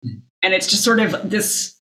serve. And it's just sort of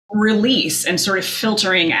this release and sort of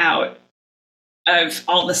filtering out of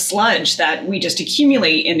all the sludge that we just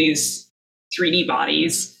accumulate in these 3D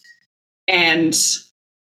bodies and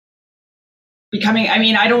becoming,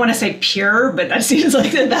 I don't want to say pure, but that seems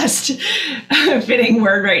like the best fitting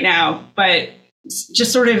word right now, but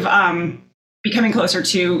just sort of becoming closer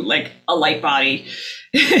to like a light body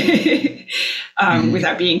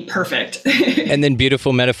without being perfect. And then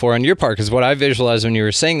beautiful metaphor on your part, because what I visualized when you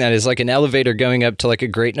were saying that is like an elevator going up to like a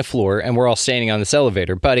grate and a floor, and we're all standing on this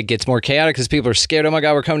elevator, but it gets more chaotic because people are scared. Oh my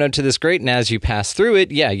God, we're coming up to this grate. And as you pass through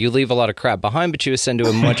it, you leave a lot of crap behind, but you ascend to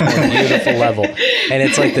a much more beautiful level. And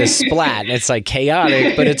it's like this splat. It's like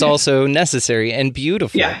chaotic, but it's also necessary and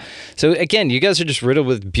beautiful. Yeah. So again, you guys are just riddled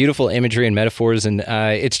with beautiful imagery and metaphors, and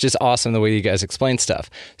it's just awesome the way you guys explain stuff.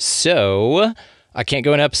 So I can't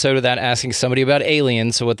go an episode without asking somebody about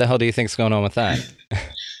aliens. So what the hell do you think's going on with that?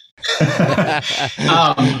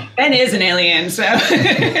 Ben is an alien, so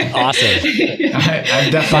awesome.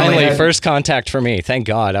 I've definitely finally first contact for me. Thank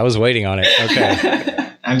God. I was waiting on it. Okay.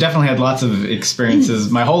 I've definitely had lots of experiences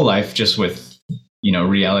my whole life just with,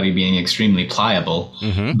 reality being extremely pliable.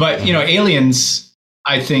 Mm-hmm. But, aliens,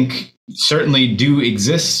 I think, certainly do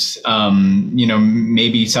exist.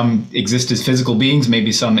 Maybe some exist as physical beings,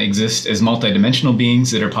 maybe some exist as multidimensional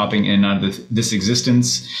beings that are popping in and out of this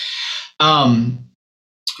existence.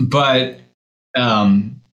 But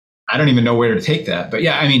I don't even know where to take that. But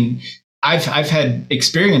yeah, I've had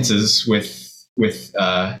experiences with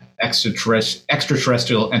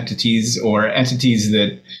extraterrestrial entities or entities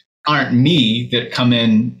that aren't me that come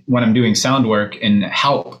in when I'm doing sound work and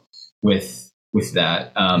help with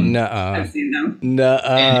that. I've seen them.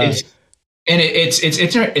 And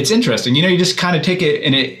it's interesting. You just kind of take it,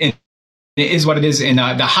 and it is what it is. And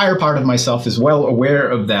the higher part of myself is well aware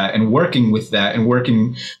of that and working with that and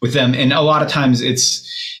working with them. And a lot of times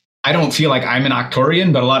I don't feel like I'm an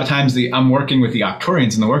Octorian, but a lot of times I'm working with the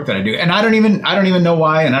Octorians in the work that I do. And I don't even know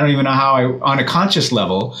why. And I don't even know how on a conscious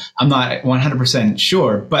level, I'm not 100%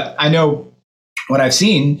 sure, but I know what I've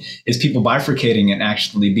seen is people bifurcating and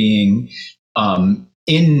actually being,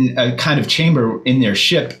 in a kind of chamber in their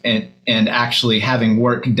ship and actually having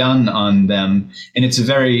work done on them. And it's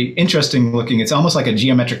very interesting looking. It's almost like a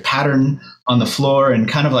geometric pattern on the floor, and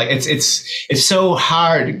kind of like it's so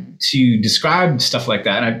hard to describe stuff like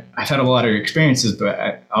that. And I've had a lot of experiences, but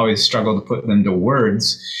I always struggle to put them to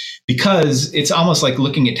words because it's almost like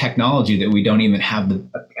looking at technology that we don't even have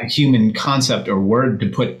a human concept or word to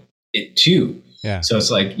put it to. Yeah. So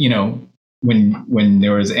it's like, when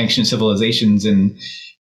there was ancient civilizations and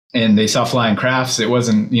they saw flying crafts, it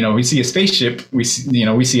wasn't, we see a spaceship, we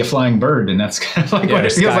see a flying bird, and that's kind of like what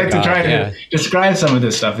it feels like to try to describe some of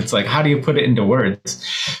this stuff. It's like, how do you put it into words?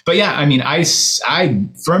 But yeah, I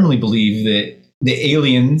firmly believe that the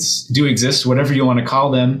aliens do exist, whatever you want to call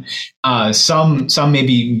them. Some may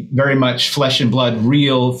be very much flesh and blood,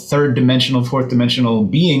 real third dimensional, fourth dimensional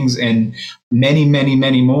beings, and many, many,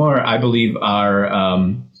 many more, I believe, are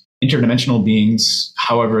interdimensional beings.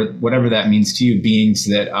 However, whatever that means to you, beings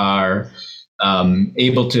that are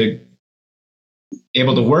able to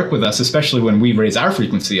work with us, especially when we raise our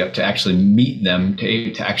frequency up to actually meet them,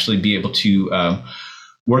 to actually be able to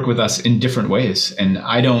work with us in different ways. And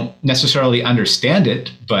I don't necessarily understand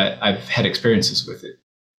it, but I've had experiences with it.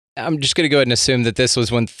 I'm just going to go ahead and assume that this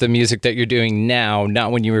was when the music that you're doing now,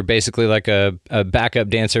 not when you were basically like a backup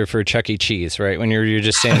dancer for Chuck E. Cheese, right? When you're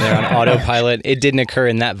just standing there on autopilot. It didn't occur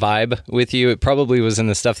in that vibe with you. It probably was in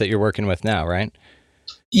the stuff that you're working with now, right?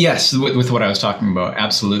 Yes, with what I was talking about.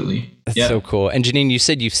 Absolutely. That's so cool. And Jeannine, you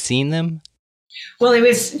said you've seen them? Well, it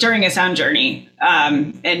was during a sound journey.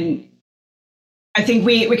 And I think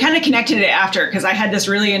we kind of connected it after, because I had this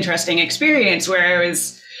really interesting experience where I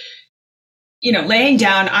was, laying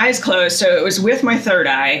down, eyes closed. So it was with my third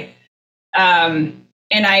eye. And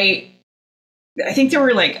I think there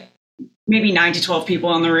were like maybe 9 to 12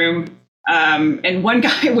 people in the room. And one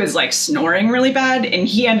guy was like snoring really bad, and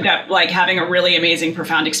he ended up like having a really amazing,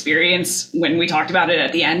 profound experience when we talked about it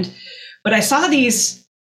at the end. But I saw these,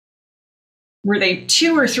 were they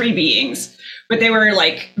 2 or 3 beings? But they were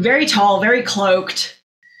like very tall, very cloaked,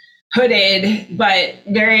 hooded, but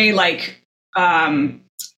very like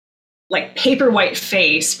paper white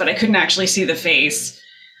face, but I couldn't actually see the face.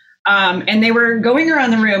 And they were going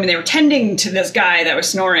around the room and they were tending to this guy that was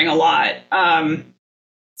snoring a lot. And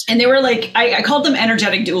they were like, I called them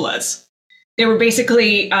energetic doulas. They were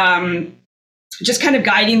basically just kind of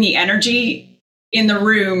guiding the energy in the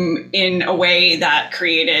room in a way that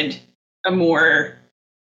created a more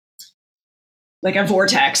like a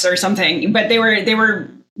vortex or something, but they were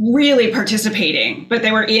really participating, but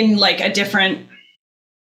they were in like a different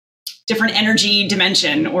energy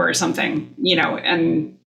dimension or something,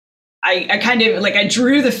 and I kind of like, I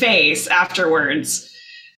drew the face afterwards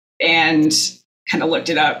and kind of looked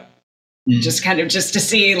it up, just to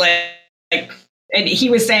see like, and he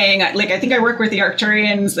was saying like, I think I work with the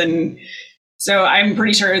Arcturians, and so I'm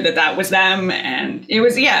pretty sure that was them. And it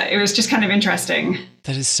was just kind of interesting.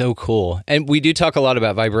 That is so cool. And we do talk a lot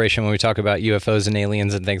about vibration when we talk about UFOs and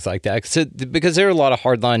aliens and things like that. So, because there are a lot of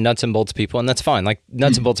hardline nuts and bolts people, and that's fine. Like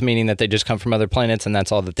nuts and bolts meaning that they just come from other planets and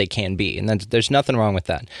that's all that they can be. And there's nothing wrong with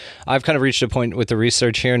that. I've kind of reached a point with the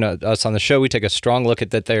research here, and us on the show, we take a strong look at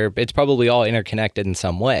that it's probably all interconnected in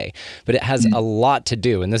some way. But it has a lot to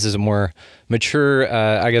do, and this is a more mature,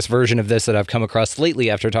 version of this that I've come across lately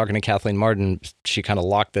after talking to Kathleen Martin. She kind of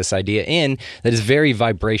locked this idea in that is very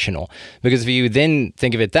vibrational. Because if you then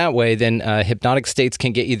think of it that way, then hypnotic states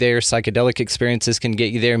can get you there, psychedelic experiences can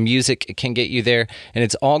get you there, music can get you there, and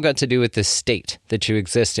it's all got to do with the state that you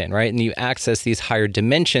exist in, right? And you access these higher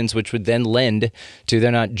dimensions, which would then lend to,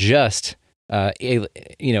 they're not just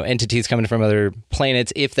entities coming from other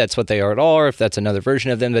planets, if that's what they are at all, or if that's another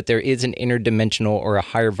version of them, that there is an interdimensional or a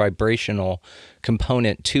higher vibrational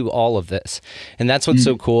component to all of this. And that's what's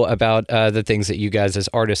so cool about the things that you guys as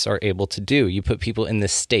artists are able to do. You put people in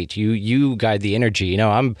this state. You guide the energy.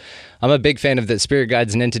 I'm a big fan of that. Spirit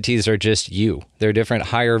guides and entities are just you. They're different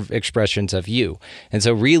higher expressions of you. And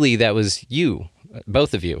so really that was you,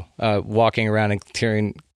 both of you, walking around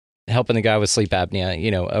and helping the guy with sleep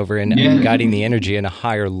apnea, over and guiding the energy in a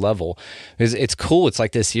higher level. It's cool. It's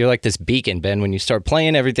like this, you're like this beacon, Ben. When you start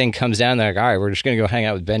playing, everything comes down. They're like, all right, we're just going to go hang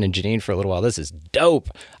out with Ben and Jeannine for a little while. This is dope.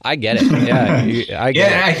 I get it. Yeah, I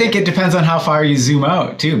get it. I think it depends on how far you zoom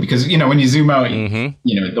out too, because, when you zoom out,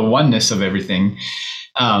 the oneness of everything.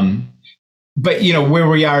 But, where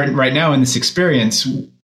we are right now in this experience,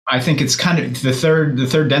 I think it's kind of the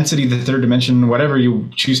third density, the third dimension, whatever you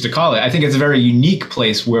choose to call it. I think it's a very unique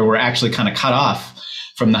place where we're actually kind of cut off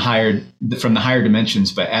from the higher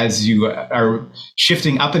dimensions. But as you are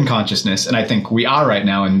shifting up in consciousness, and I think we are right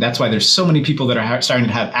now, and that's why there's so many people that are starting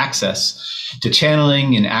to have access to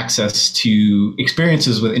channeling and access to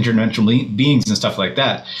experiences with interdimensional beings and stuff like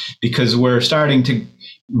that, because we're starting to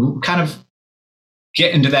kind of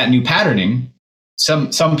get into that new patterning.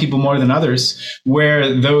 Some people more than others,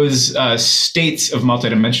 where those states of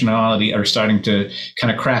multidimensionality are starting to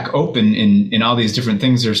kind of crack open in all these different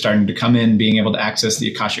things that are starting to come in, being able to access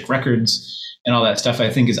the Akashic records and all that stuff.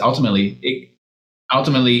 I think is ultimately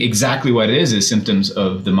exactly what it is symptoms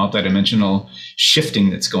of the multidimensional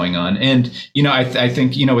shifting that's going on. And, I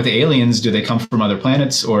think, with the aliens, do they come from other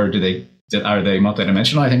planets, or are they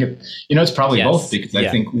multidimensional? I think it's probably both, because I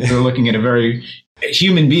think we're looking at a very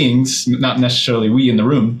human beings, not necessarily we in the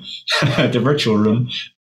room, the virtual room.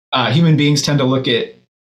 Human beings tend to look at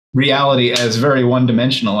reality as very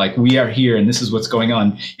one-dimensional, like we are here and this is what's going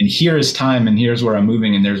on and here is time and here's where I'm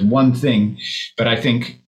moving and there's one thing. But I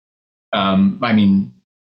think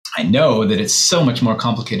I know that it's so much more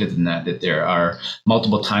complicated than that, that there are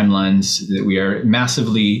multiple timelines, that we are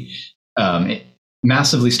massively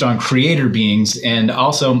strong creator beings and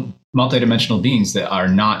also multidimensional beings that are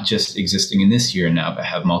not just existing in this here and now, but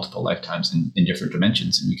have multiple lifetimes in different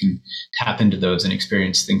dimensions. And we can tap into those and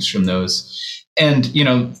experience things from those. And,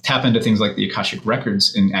 tap into things like the Akashic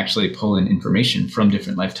records and actually pull in information from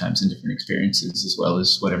different lifetimes and different experiences, as well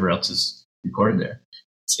as whatever else is recorded there.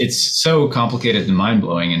 It's so complicated and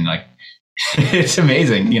mind-blowing, and like it's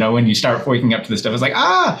amazing, when you start waking up to this stuff. It's like,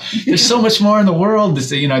 there's so much more in the world.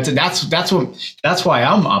 That's why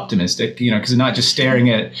I'm optimistic, because I'm not just staring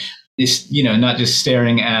at this, not just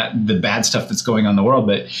staring at the bad stuff that's going on in the world,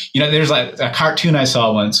 but there's like a cartoon I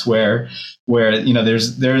saw once where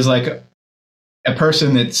there's like a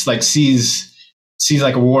person that's like sees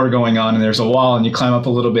like a war going on, and there's a wall, and you climb up a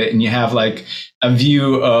little bit, and you have like a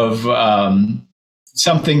view of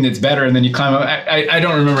something that's better, and then you climb up. I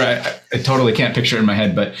don't remember. I totally can't picture it in my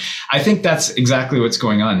head, but I think that's exactly what's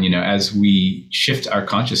going on. As we shift our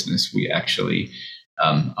consciousness, we actually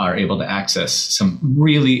are able to access some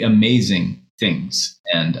really amazing things,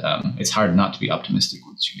 and it's hard not to be optimistic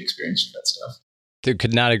once you've experienced that stuff. Dude,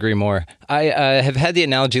 could not agree more. I have had the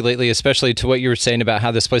analogy lately, especially to what you were saying about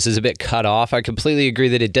how this place is a bit cut off. I completely agree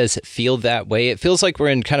that it does feel that way. It feels like we're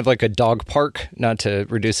in kind of like a dog park, not to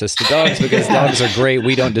reduce us to dogs, because dogs are great.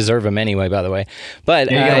 We don't deserve them anyway, by the way.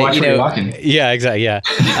 But, yeah, you gotta watch where you're walking. Yeah, exactly. Yeah.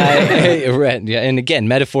 Yeah. And again,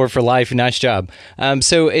 metaphor for life. Nice job.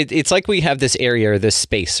 So it's like we have this area or this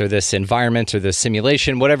space or this environment or this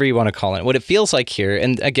simulation, whatever you want to call it. What it feels like here,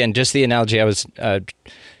 and again, just the analogy I was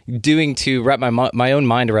doing to wrap my own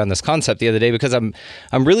mind around this concept the other day, because I'm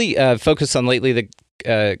really focused on lately the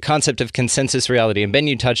concept of consensus reality. And Ben,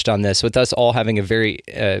 you touched on this with us all having a very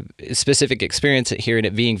specific experience here and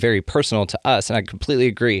it being very personal to us. And I completely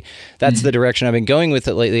agree. That's the direction I've been going with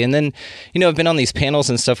it lately. And then, I've been on these panels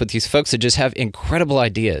and stuff with these folks that just have incredible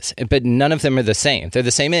ideas, but none of them are the same. They're the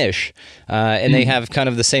same-ish. And they have kind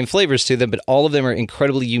of the same flavors to them, but all of them are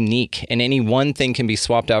incredibly unique. And any one thing can be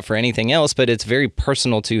swapped out for anything else, but it's very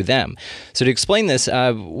personal to them. So to explain this,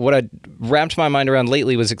 what I wrapped my mind around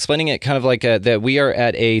lately was explaining it kind of like that we are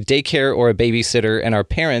at a daycare or a babysitter, and our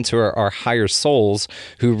parents, who are our higher souls,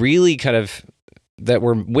 who really kind of that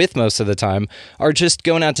we're with most of the time, are just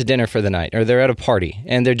going out to dinner for the night, or they're at a party,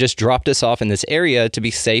 and they're just dropped us off in this area to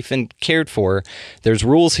be safe and cared for. There's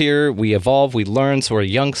rules here. We evolve, we learn, so we're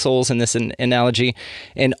young souls in this analogy.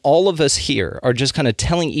 And all of us here are just kind of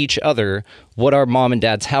telling each other what our mom and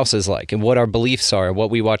dad's house is like, and what our beliefs are,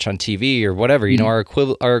 what we watch on TV or whatever, our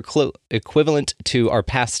equivalent to our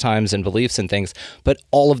pastimes and beliefs and things. But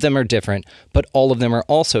all of them are different, but all of them are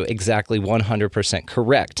also exactly 100%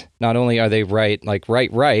 correct. Not only are they right, like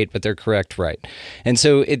right, but they're correct, right. And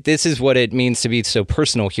so this is what it means to be so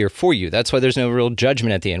personal here for you. That's why there's no real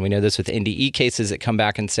judgment at the end. We know this with NDE cases that come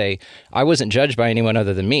back and say, I wasn't judged by anyone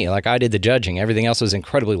other than me. Like, I did the judging. Everything else was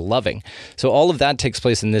incredibly loving. So all of that takes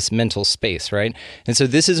place in this mental space, right? And so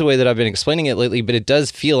this is a way that I've been explaining it lately, but it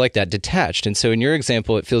does feel like that detached. And so in your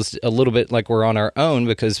example, it feels a little bit like we're on our own,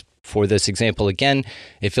 because for this example, again,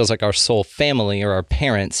 it feels like our soul family or our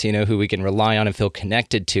parents, who we can rely on and feel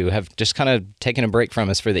connected to, have just kind of taken a break from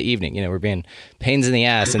us for the evening. We're being pains in the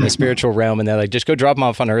ass in the spiritual realm, and they're like, just go drop them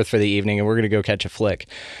off on Earth for the evening, and we're going to go catch a flick.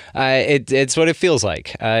 It's what it feels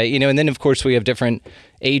like. And then, of course, we have different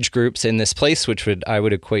age groups in this place, which I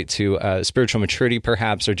would equate to spiritual maturity,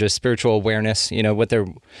 perhaps, or just spiritual awareness.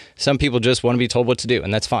 Some people just want to be told what to do,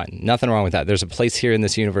 and that's fine. Nothing wrong with that. There's a place here in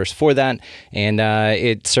this universe for that, and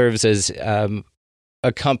it serves as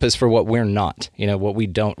a compass for what we're not, what we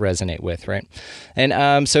don't resonate with, right?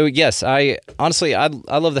 And so yes, I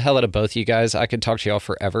love the hell out of both you guys. I could talk to y'all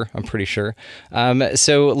forever, I'm pretty sure.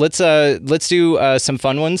 So let's do some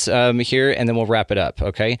fun ones here, and then we'll wrap it up,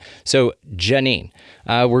 okay? So Jeannine,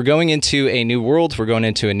 we're going into a new world. We're going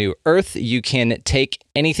into a new Earth. You can take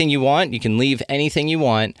anything you want. You can leave anything you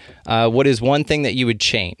want. What is one thing that you would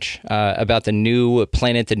change about the new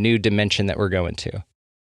planet, the new dimension that we're going to?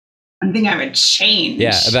 One thing I would change.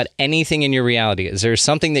 Yeah, about anything in your reality. Is there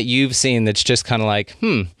something that you've seen that's just kind of like,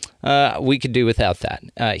 we could do without that?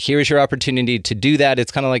 Here's your opportunity to do that.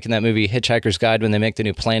 It's kind of like in that movie Hitchhiker's Guide when they make the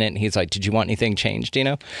new planet, and he's like, did you want anything changed,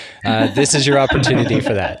 This is your opportunity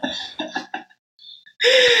for that.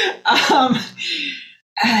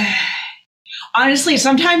 Honestly,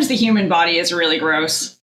 sometimes the human body is really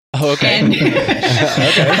gross. Oh, okay. Okay.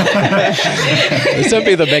 There's some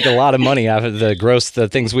people that make a lot of money off of the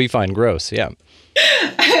things we find gross. Yeah.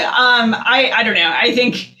 I don't know. I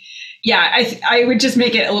think, I would just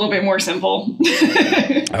make it a little bit more simple.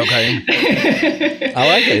 Okay. I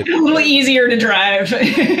like it. A little easier to drive.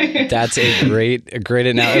 That's a great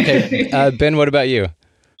analogy. Okay. Ben, what about you?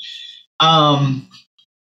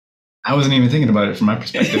 I wasn't even thinking about it from my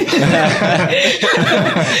perspective.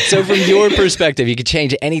 So from your perspective, you could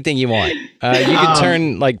change anything you want. You could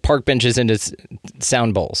turn like park benches into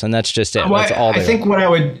sound bowls, and that's just it. Well, that's all. I think what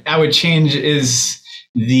I would change is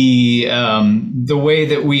the way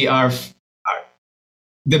that we are.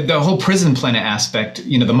 The whole prison planet aspect,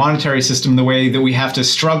 the monetary system, the way that we have to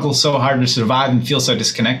struggle so hard to survive and feel so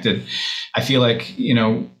disconnected. I feel like,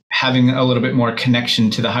 having a little bit more connection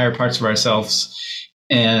to the higher parts of ourselves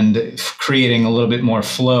and creating a little bit more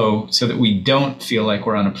flow so that we don't feel like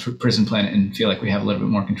we're on a prison planet and feel like we have a little bit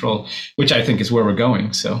more control, which I think is where we're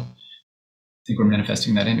going. So I think we're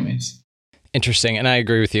manifesting that anyways. Interesting, and I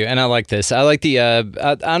agree with you, and I like this. I like the.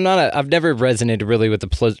 I've never resonated really with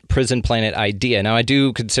the prison planet idea. Now, I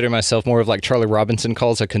do consider myself more of like Charlie Robinson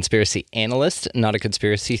calls a conspiracy analyst, not a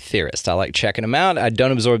conspiracy theorist. I like checking them out. I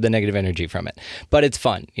don't absorb the negative energy from it, but it's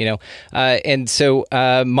fun, And so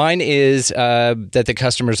mine is that the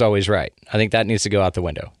customer's always right. I think that needs to go out the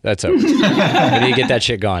window. That's over. I need to get that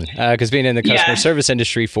shit gone. Because being in the customer service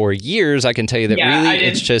industry for years, I can tell you that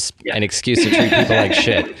it's just an excuse to treat people like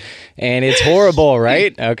shit. And it's horrible,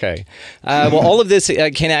 right? Okay. Well, all of this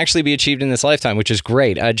can actually be achieved in this lifetime, which is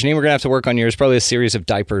great. Jeannine, we're going to have to work on yours, probably a series of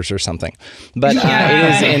diapers or something. But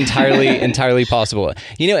it is entirely possible.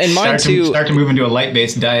 And mine too. Start to move into a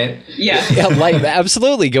light-based diet. Yeah,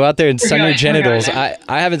 absolutely. Go out there and sun your genitals. I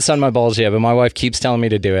haven't sunned my balls yet, but my wife keeps telling me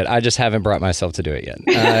to do it. I just haven't brought myself to do it yet.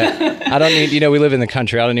 I don't need, we live in the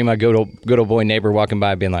country. I don't need my good old boy neighbor walking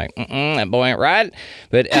by being like, that boy ain't right.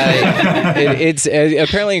 But it's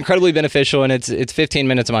apparently incredibly beneficial, and it's 15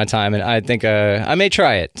 minutes of my time, and I think I may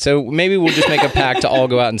try it. So maybe we'll just make a pact to all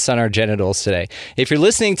go out and sun our genitals today. If you're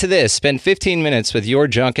listening to this, spend 15 minutes with your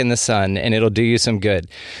junk in the sun, and it'll do you some good.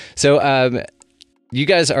 So you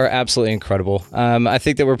guys are absolutely incredible. I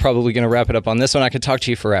think that we're probably going to wrap it up on this one. I could talk to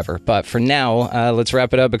you forever, but for now, let's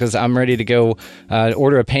wrap it up because I'm ready to go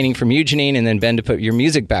order a painting from you, Jeannine, and then Ben to put your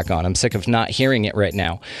music back on. I'm sick of not hearing it right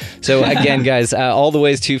now. So again, guys, all the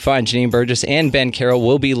ways to find Jeannine Burgess and Ben Carroll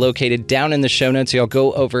will be located down in the show notes. Y'all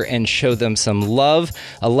go over and show them some love.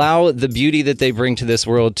 Allow the beauty that they bring to this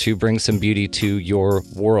world to bring some beauty to your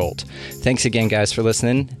world. Thanks again, guys, for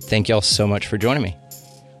listening. Thank y'all so much for joining me.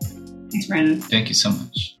 Thanks, Brandon. Thank you so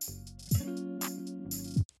much.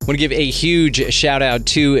 I want to give a huge shout out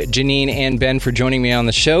to Jeannine and Ben for joining me on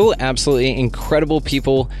the show. Absolutely incredible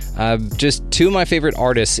people. Just two of my favorite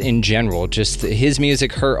artists in general. Just his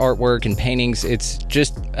music, her artwork, and paintings. It's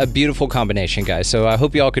just a beautiful combination, guys. So I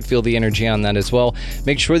hope you all could feel the energy on that as well.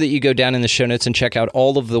 Make sure that you go down in the show notes and check out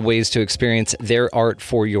all of the ways to experience their art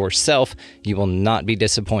for yourself. You will not be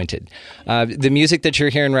disappointed. The music that you're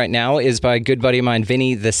hearing right now is by a good buddy of mine,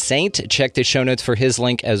 Vinny the Saint. Check the show notes for his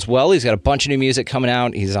link as well. He's got a bunch of new music coming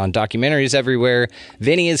out. He's on documentaries everywhere.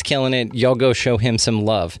 Vinny is killing it. Y'all go show him some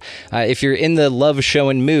love. If you're in the love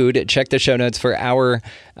showing mood, check the show notes for our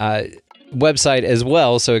website as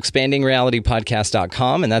well. So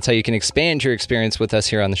expandingrealitypodcast.com, and that's how you can expand your experience with us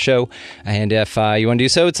here on the show. And if you want to do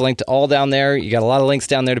so, it's linked all down there. You got a lot of links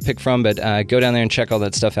down there to pick from, but go down there and check all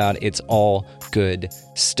that stuff out. It's all good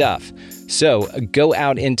stuff. So go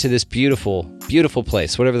out into this beautiful, beautiful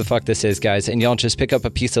place, whatever the fuck this is, guys, and y'all just pick up a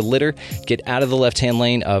piece of litter, get out of the left-hand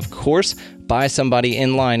lane, of course, buy somebody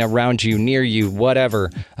in line around you, near you,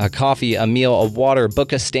 whatever, a coffee, a meal, a water,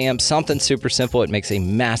 book a stamp, something super simple. It makes a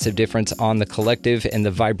massive difference on the collective, and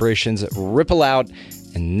the vibrations ripple out.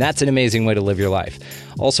 And that's an amazing way to live your life.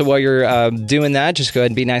 Also, while you're doing that, just go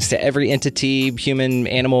ahead and be nice to every entity, human,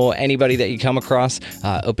 animal, anybody that you come across.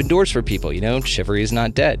 Open doors for people, chivalry is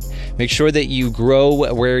not dead. Make sure that you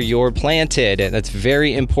grow where you're planted. That's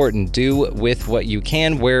very important. Do with what you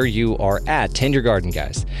can where you are at. Tend your garden,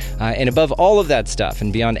 guys. And above all of that stuff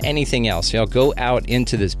and beyond anything else, y'all go out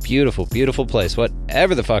into this beautiful, beautiful place,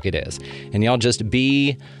 whatever the fuck it is, and y'all just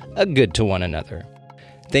be good to one another.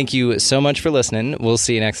 Thank you so much for listening. We'll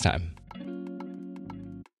see you next time.